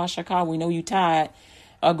want me to wash your car? We know you tired.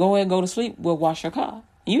 Go ahead and go to sleep. We'll wash your car.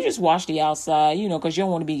 You just wash the outside, because you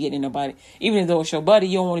don't want to be getting nobody. Even though it's your buddy,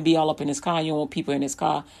 you don't want to be all up in his car. You don't want people in his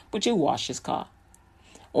car, but you wash his car.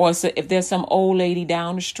 Or so if there's some old lady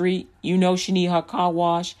down the street, she need her car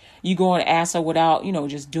washed, you go and ask her without,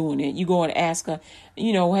 just doing it. You go and ask her,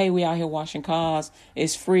 hey, we out here washing cars.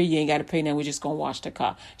 It's free. You ain't got to pay nothing. We're just going to wash the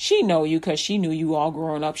car. She know you because she knew you all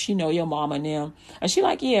growing up. She know your mama and them. And she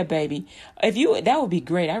like, yeah, baby, that would be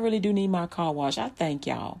great. I really do need my car washed. I thank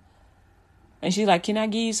y'all. And she's like, can I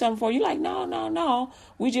give you something for you? Like, no.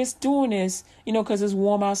 We just doing this, because it's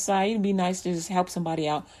warm outside. It'd be nice to just help somebody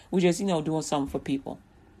out. We just, doing something for people.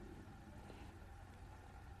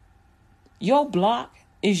 Your block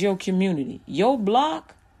is your community. Your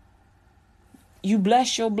block, you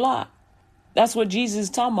bless your block. That's what Jesus is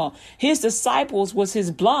talking about. His disciples was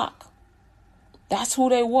his block. That's who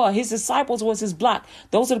they were. His disciples was his block.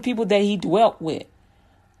 Those are the people that he dwelt with.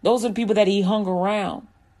 Those are the people that he hung around.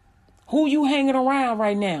 Who you hanging around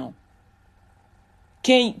right now?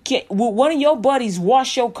 Will one of your buddies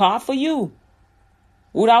wash your car for you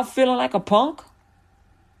without feeling like a punk?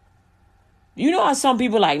 You know how some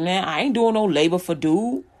people like, man, I ain't doing no labor for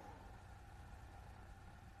dude.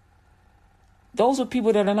 Those are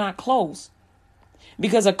people that are not close.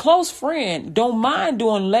 Because a close friend don't mind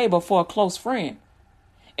doing labor for a close friend.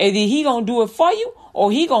 Either he gonna do it for you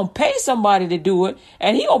or he gonna pay somebody to do it,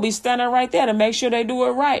 and he gonna be standing right there to make sure they do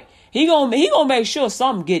it right. He gonna make sure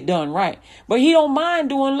something get done right. But he don't mind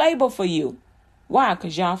doing labor for you. Why?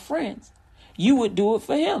 Because y'all friends. You would do it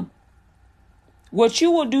for him. What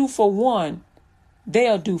you will do for one,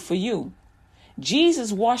 they'll do for you.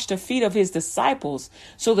 Jesus washed the feet of his disciples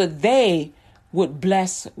so that they would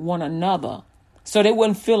bless one another. So they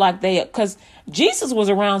wouldn't feel like because Jesus was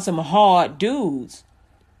around some hard dudes.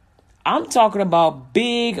 I'm talking about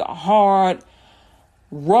big, hard,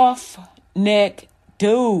 rough neck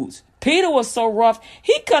dudes. Peter was so rough,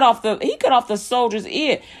 he cut off the soldier's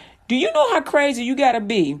ear. Do you know how crazy you gotta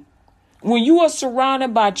be when you are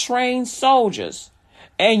surrounded by trained soldiers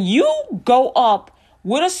and you go up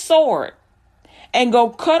with a sword and go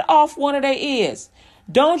cut off one of their ears?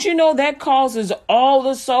 Don't you know that causes all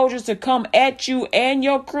the soldiers to come at you and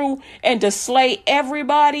your crew and to slay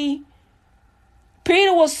everybody?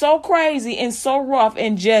 Peter was so crazy and so rough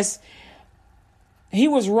and he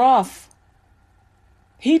was rough.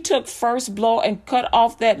 He took first blow and cut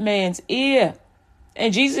off that man's ear.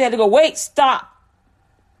 And Jesus had to go, wait, stop.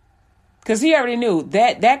 Because he already knew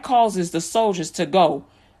that causes the soldiers to go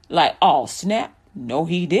like, oh, snap. No,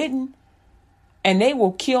 he didn't. And they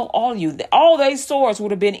will kill all you. All those swords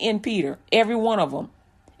would have been in Peter, every one of them,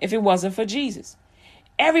 if it wasn't for Jesus.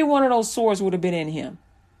 Every one of those swords would have been in him.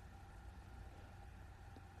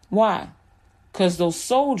 Why? Because those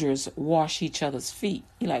soldiers wash each other's feet.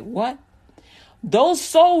 You're like, what? Those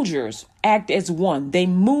soldiers act as one. They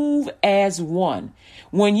move as one.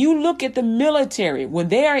 When you look at the military, when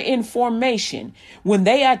they are in formation, when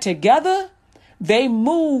they are together, they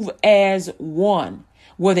move as one.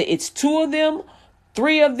 Whether it's 2 of them,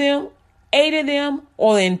 3 of them, 8 of them,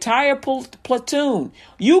 or the entire platoon,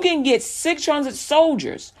 you can get 600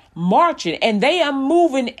 soldiers marching and they are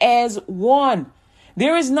moving as one.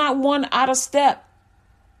 There is not one out of step.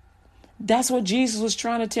 That's what Jesus was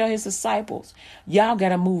trying to tell his disciples. Y'all got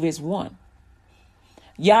to move as one.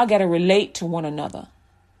 Y'all got to relate to one another.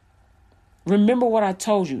 Remember what I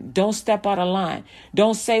told you. Don't step out of line.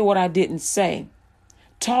 Don't say what I didn't say.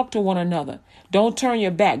 Talk to one another. Don't turn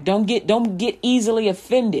your back. Don't get easily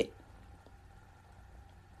offended.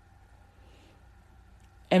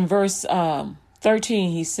 In verse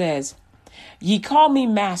 13, he says, ye call me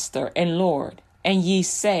master and Lord, and ye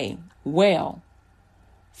say, well,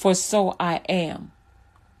 for so I am.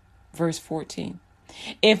 Verse 14.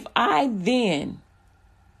 If I then,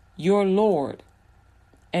 your Lord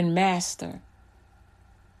and master,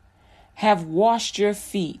 have washed your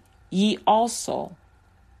feet, ye also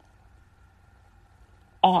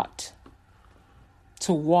ought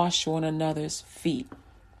to wash one another's feet.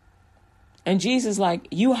 And Jesus, like,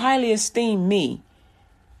 you highly esteem me.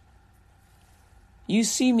 You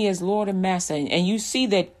see me as Lord and master, and you see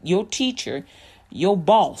that your teacher, your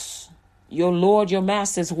boss, your Lord, your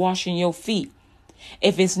master is washing your feet.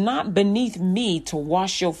 If it's not beneath me to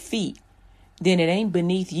wash your feet, then it ain't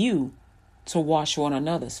beneath you to wash one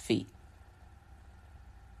another's feet.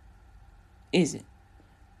 Is it?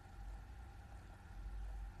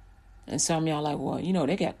 And some of y'all like, well, you know,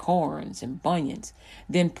 they got corns and bunions.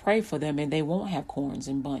 Then pray for them and they won't have corns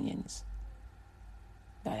and bunions.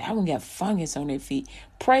 Like, I won't get fungus on their feet.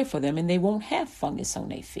 Pray for them and they won't have fungus on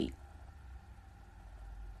their feet.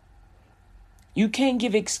 You can't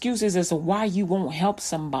give excuses as to why you won't help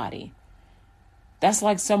somebody. That's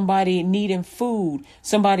like somebody needing food,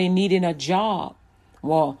 somebody needing a job.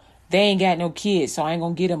 Well, they ain't got no kids, so I ain't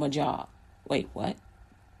going to get them a job. Wait, what?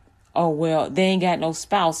 Oh, well, they ain't got no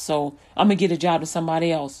spouse, so I'm going to get a job to somebody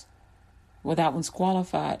else. Well, that one's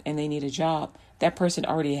qualified and they need a job. That person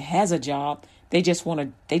already has a job. They just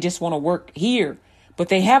want to work here, but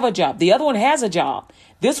they have a job. The other one has a job.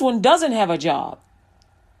 This one doesn't have a job.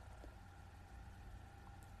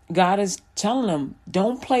 God is telling them,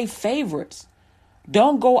 don't play favorites.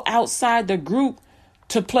 Don't go outside the group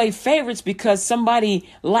to play favorites because somebody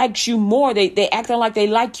likes you more. They acting like they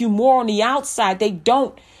like you more on the outside. They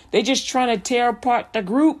don't. They're just trying to tear apart the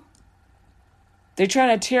group. They're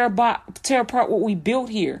trying to tear apart what we built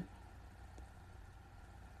here.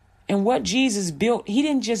 And what Jesus built, he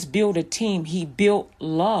didn't just build a team. He built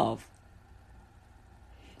love.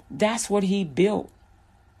 That's what he built.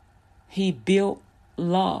 He built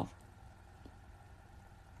love.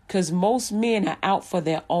 Because most men are out for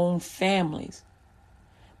their own families.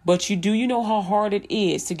 But you know how hard it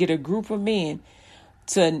is to get a group of men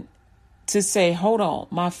to say, hold on,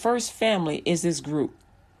 my first family is this group.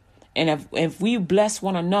 And if we bless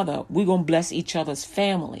one another, we're going to bless each other's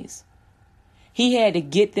families. He had to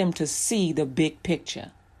get them to see the big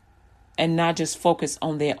picture and not just focus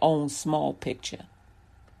on their own small picture.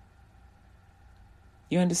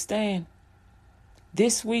 You understand?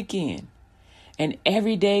 This weekend and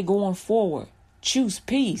every day going forward, choose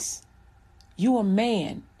peace. You a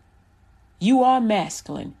man. You are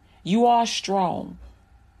masculine. You are strong.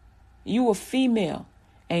 You a female.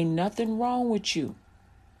 Ain't nothing wrong with you.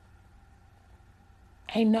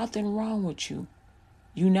 Ain't nothing wrong with you.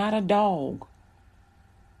 You not a dog.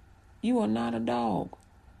 You are not a dog.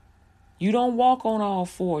 You don't walk on all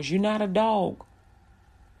fours. You're not a dog.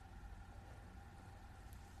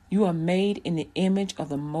 You are made in the image of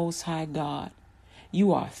the Most High God.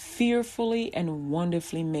 You are fearfully and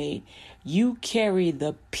wonderfully made. You carry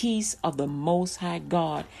the peace of the Most High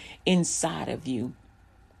God inside of you.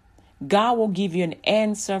 God will give you an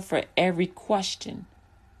answer for every question,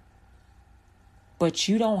 but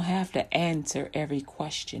you don't have to answer every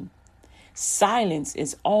question. Silence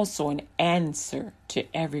is also an answer to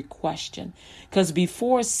every question, because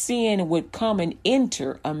before sin would come and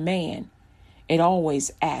enter a man, it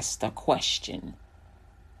always asked a question,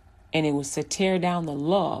 and it was to tear down the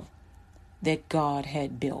love that God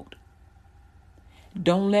had built.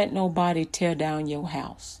 Don't let nobody tear down your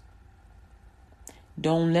house.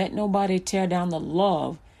 Don't let nobody tear down the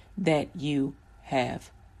love that you have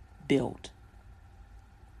built.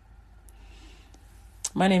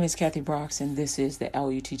 My name is Kathy Brooks, and this is the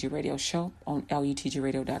LUTG Radio Show on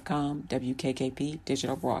LUTGRadio.com, WKKP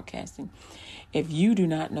Digital Broadcasting. If you do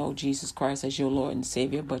not know Jesus Christ as your Lord and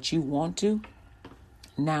Savior, but you want to,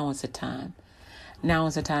 now is the time. Now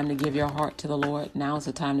is the time to give your heart to the Lord. Now is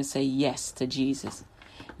the time to say yes to Jesus.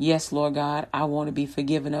 Yes, Lord God, I want to be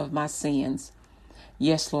forgiven of my sins.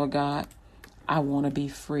 Yes, Lord God, I want to be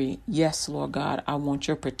free. Yes, Lord God, I want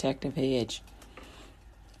your protective hedge.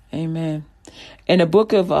 Amen. In the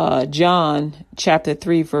book of John, chapter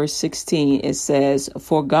 3, verse 16, it says,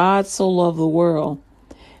 "For God so loved the world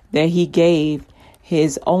that he gave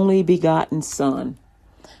his only begotten Son,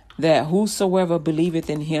 that whosoever believeth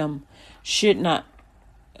in him should not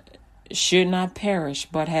perish,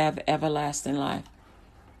 but have everlasting life.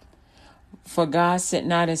 For God sent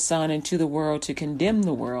not his Son into the world to condemn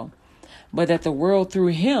the world, but that the world through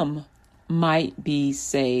him might be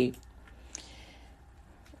saved."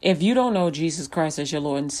 If you don't know Jesus Christ as your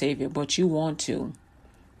Lord and Savior, but you want to,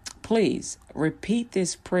 please repeat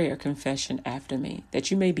this prayer confession after me, that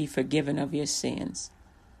you may be forgiven of your sins.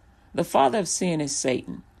 The father of sin is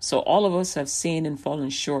Satan. So all of us have sinned and fallen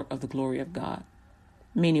short of the glory of God,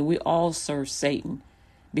 meaning we all serve Satan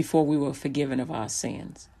before we were forgiven of our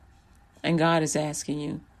sins. And God is asking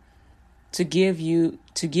you to give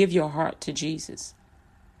your heart to Jesus,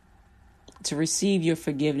 to receive your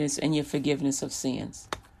forgiveness and your forgiveness of sins.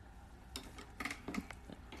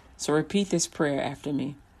 So repeat this prayer after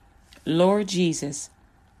me. Lord Jesus,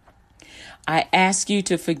 I ask you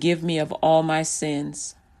to forgive me of all my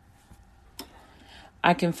sins.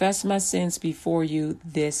 I confess my sins before you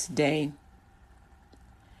this day.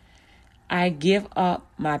 I give up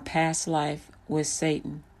my past life with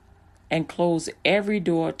Satan and close every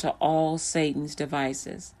door to all Satan's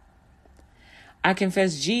devices. I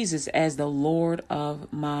confess Jesus as the Lord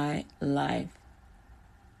of my life.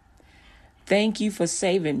 Thank you for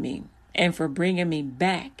saving me and for bringing me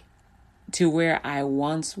back to where I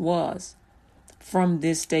once was. From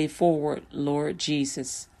this day forward, Lord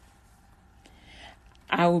Jesus,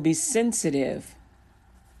 I will be sensitive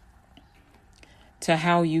to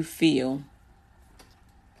how you feel.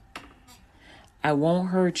 I won't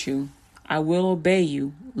hurt you. I will obey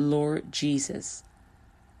you, Lord Jesus.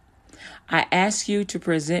 I ask you to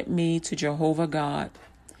present me to Jehovah God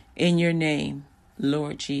in your name,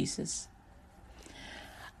 Lord Jesus.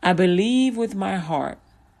 I believe with my heart.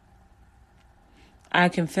 I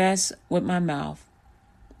confess with my mouth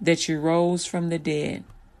that you rose from the dead,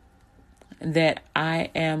 that I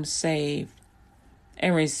am saved,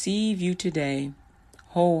 and receive you today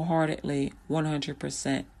wholeheartedly,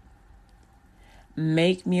 100%.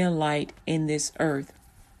 Make me a light in this earth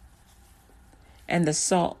and the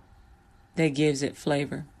salt that gives it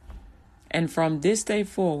flavor. And from this day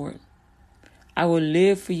forward, I will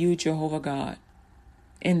live for you, Jehovah God,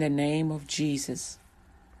 in the name of Jesus,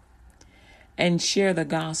 and share the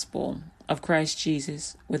gospel of Christ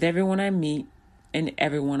Jesus with everyone I meet and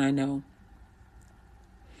everyone I know.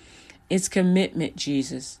 It's commitment,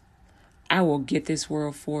 Jesus. I will get this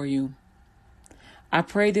world for you. I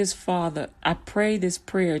pray this prayer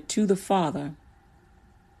to the Father,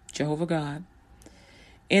 Jehovah God,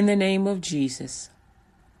 in the name of Jesus.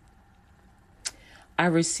 I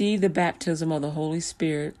receive the baptism of the Holy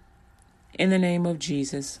Spirit in the name of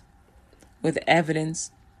Jesus, with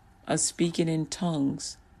evidence of speaking in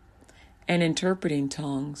tongues and interpreting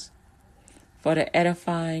tongues for the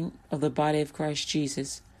edifying of the body of Christ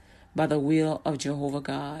Jesus by the will of Jehovah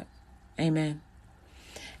God. Amen.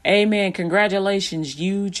 Amen. Congratulations.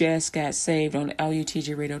 You just got saved on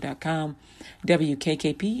LUTGRadio.com,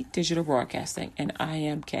 WKKP Digital Broadcasting. And I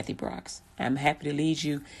am Kathy Brooks. I'm happy to lead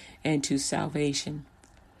you into salvation.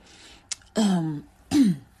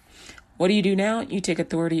 What do you do now? You take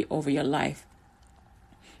authority over your life.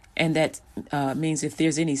 And that means if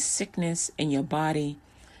there's any sickness in your body,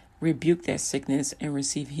 rebuke that sickness and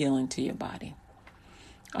receive healing to your body.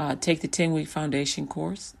 Take the 10-week foundation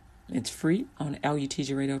course. It's free on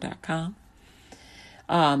lutgradio.com.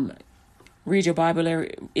 Read your Bible.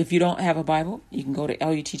 If you don't have a Bible, you can go to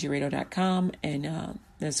lutgradio.com, and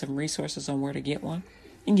there's some resources on where to get one.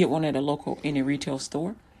 You can get one at any retail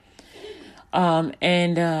store.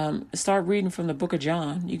 And start reading from the book of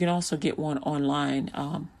John. You can also get one online,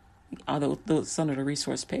 although it's under the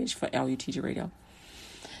resource page for LUTG Radio.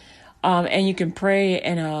 And you can pray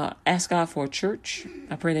and ask God for a church.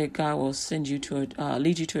 I pray that God will lead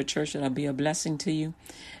you to a church that'll be a blessing to you,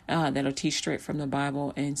 that'll teach straight from the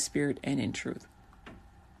Bible in spirit and in truth.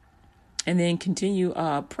 And then continue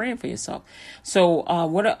praying for yourself. So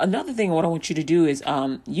another thing what I want you to do is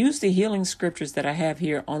use the healing scriptures that I have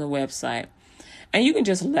here on the website. And you can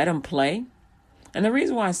just let them play. And the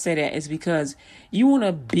reason why I say that is because you want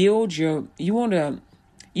to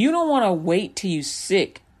you don't want to wait till you're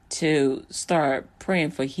sick to start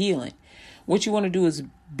praying for healing. What you want to do is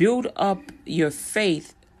build up your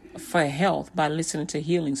faith for health by listening to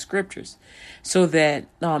healing scriptures, so that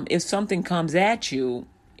if something comes at you,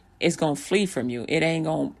 it's gonna flee from you. It ain't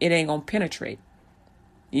gonna penetrate.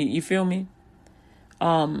 You feel me?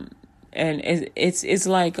 And it's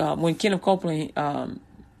like when Kenneth Copeland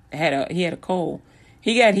had a cold,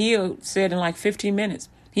 he got healed. Said in like 15 minutes,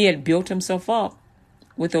 he had built himself up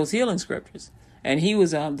with those healing scriptures. And he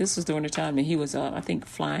was, this was during the time that he was, I think,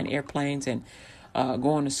 flying airplanes and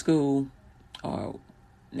going to school, or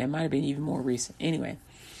that might have been even more recent. Anyway,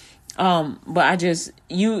 but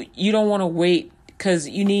you don't want to wait, because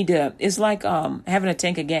you need to, it's like having a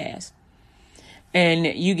tank of gas and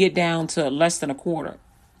you get down to less than a quarter.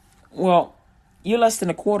 Well, you're less than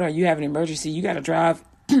a quarter, you have an emergency, you got to drive,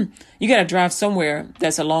 somewhere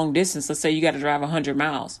that's a long distance. Let's say you got to drive 100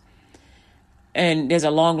 miles. And there's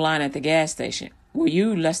a long line at the gas station. Well,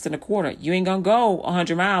 you less than a quarter. You ain't going to go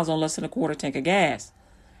 100 miles on less than a quarter tank of gas.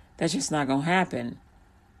 That's just not going to happen.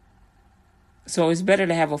 So it's better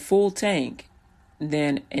to have a full tank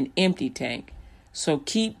than an empty tank. So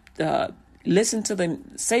listen to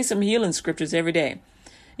them, say some healing scriptures every day.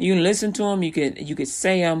 You can listen to them. You could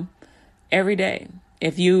say them every day.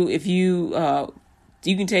 If you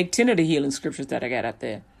can take 10 of the healing scriptures that I got up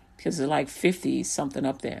there, because there's like 50 something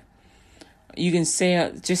up there. You can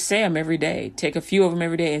just say them every day. Take a few of them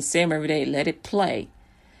every day and say them every day. Let it play.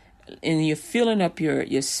 And you're filling up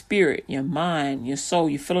your spirit, your mind, your soul.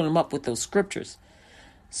 You're filling them up with those scriptures,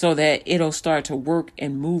 so that it'll start to work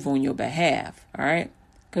and move on your behalf. All right?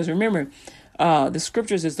 Because remember, the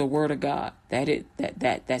scriptures is the word of God.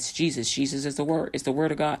 That's Jesus. Jesus is the word. It's the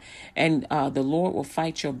word of God. And the Lord will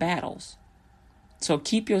fight your battles. So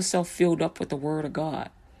keep yourself filled up with the word of God.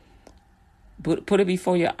 Put it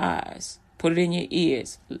before your eyes. Put it in your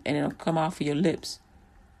ears, and it'll come off of your lips.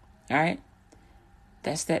 All right?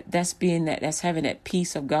 That's having that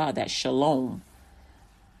peace of God, that shalom.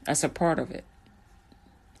 That's a part of it.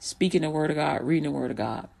 Speaking the word of God, reading the word of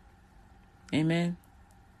God. Amen.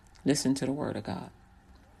 Listen to the word of God.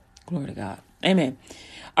 Glory to God. Amen.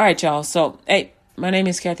 All right, y'all. So, hey, my name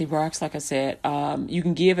is Kathy Brooks. Like I said, you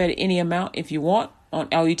can give at any amount if you want on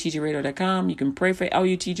lutgradio.com. You can pray for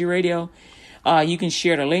LUTG Radio. You can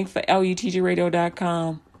share the link for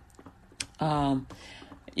lutgradio.com.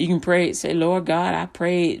 You can pray, say, Lord God, I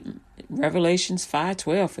prayed Revelations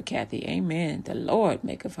 5:12 for Kathy. Amen. The Lord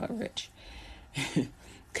maketh her rich.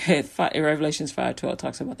 Revelations 5:12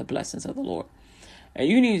 talks about the blessings of the Lord. And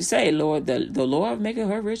you need to say, Lord, the Lord maketh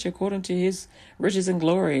her rich according to his riches and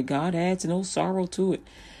glory. God adds no sorrow to it.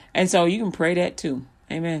 And so you can pray that too.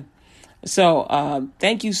 Amen. So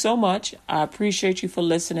thank you so much. I appreciate you for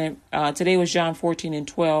listening. Today was John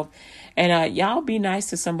 14:12. And y'all be nice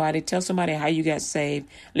to somebody. Tell somebody how you got saved.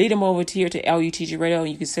 Lead them over here to LUTG Radio.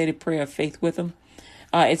 You can say the prayer of faith with them.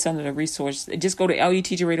 It's under the resource. Just go to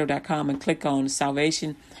lutgradio.com and click on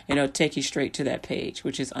salvation, and it'll take you straight to that page,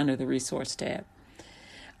 which is under the resource tab.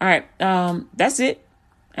 All right. That's it.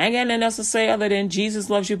 I ain't got nothing else to say other than Jesus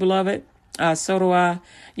loves you, beloved. So do I.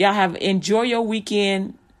 Y'all enjoy your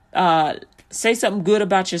weekend. Say something good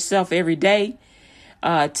about yourself every day.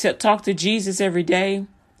 Talk to Jesus every day.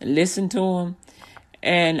 Listen to him.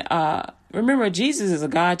 And remember, Jesus is a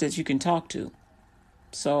God that you can talk to.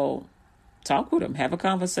 So talk with him. Have a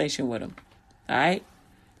conversation with him. All right?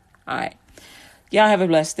 All right. Y'all have a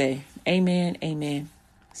blessed day. Amen. Amen.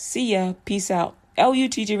 See ya. Peace out.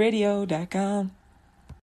 lutgradio.com.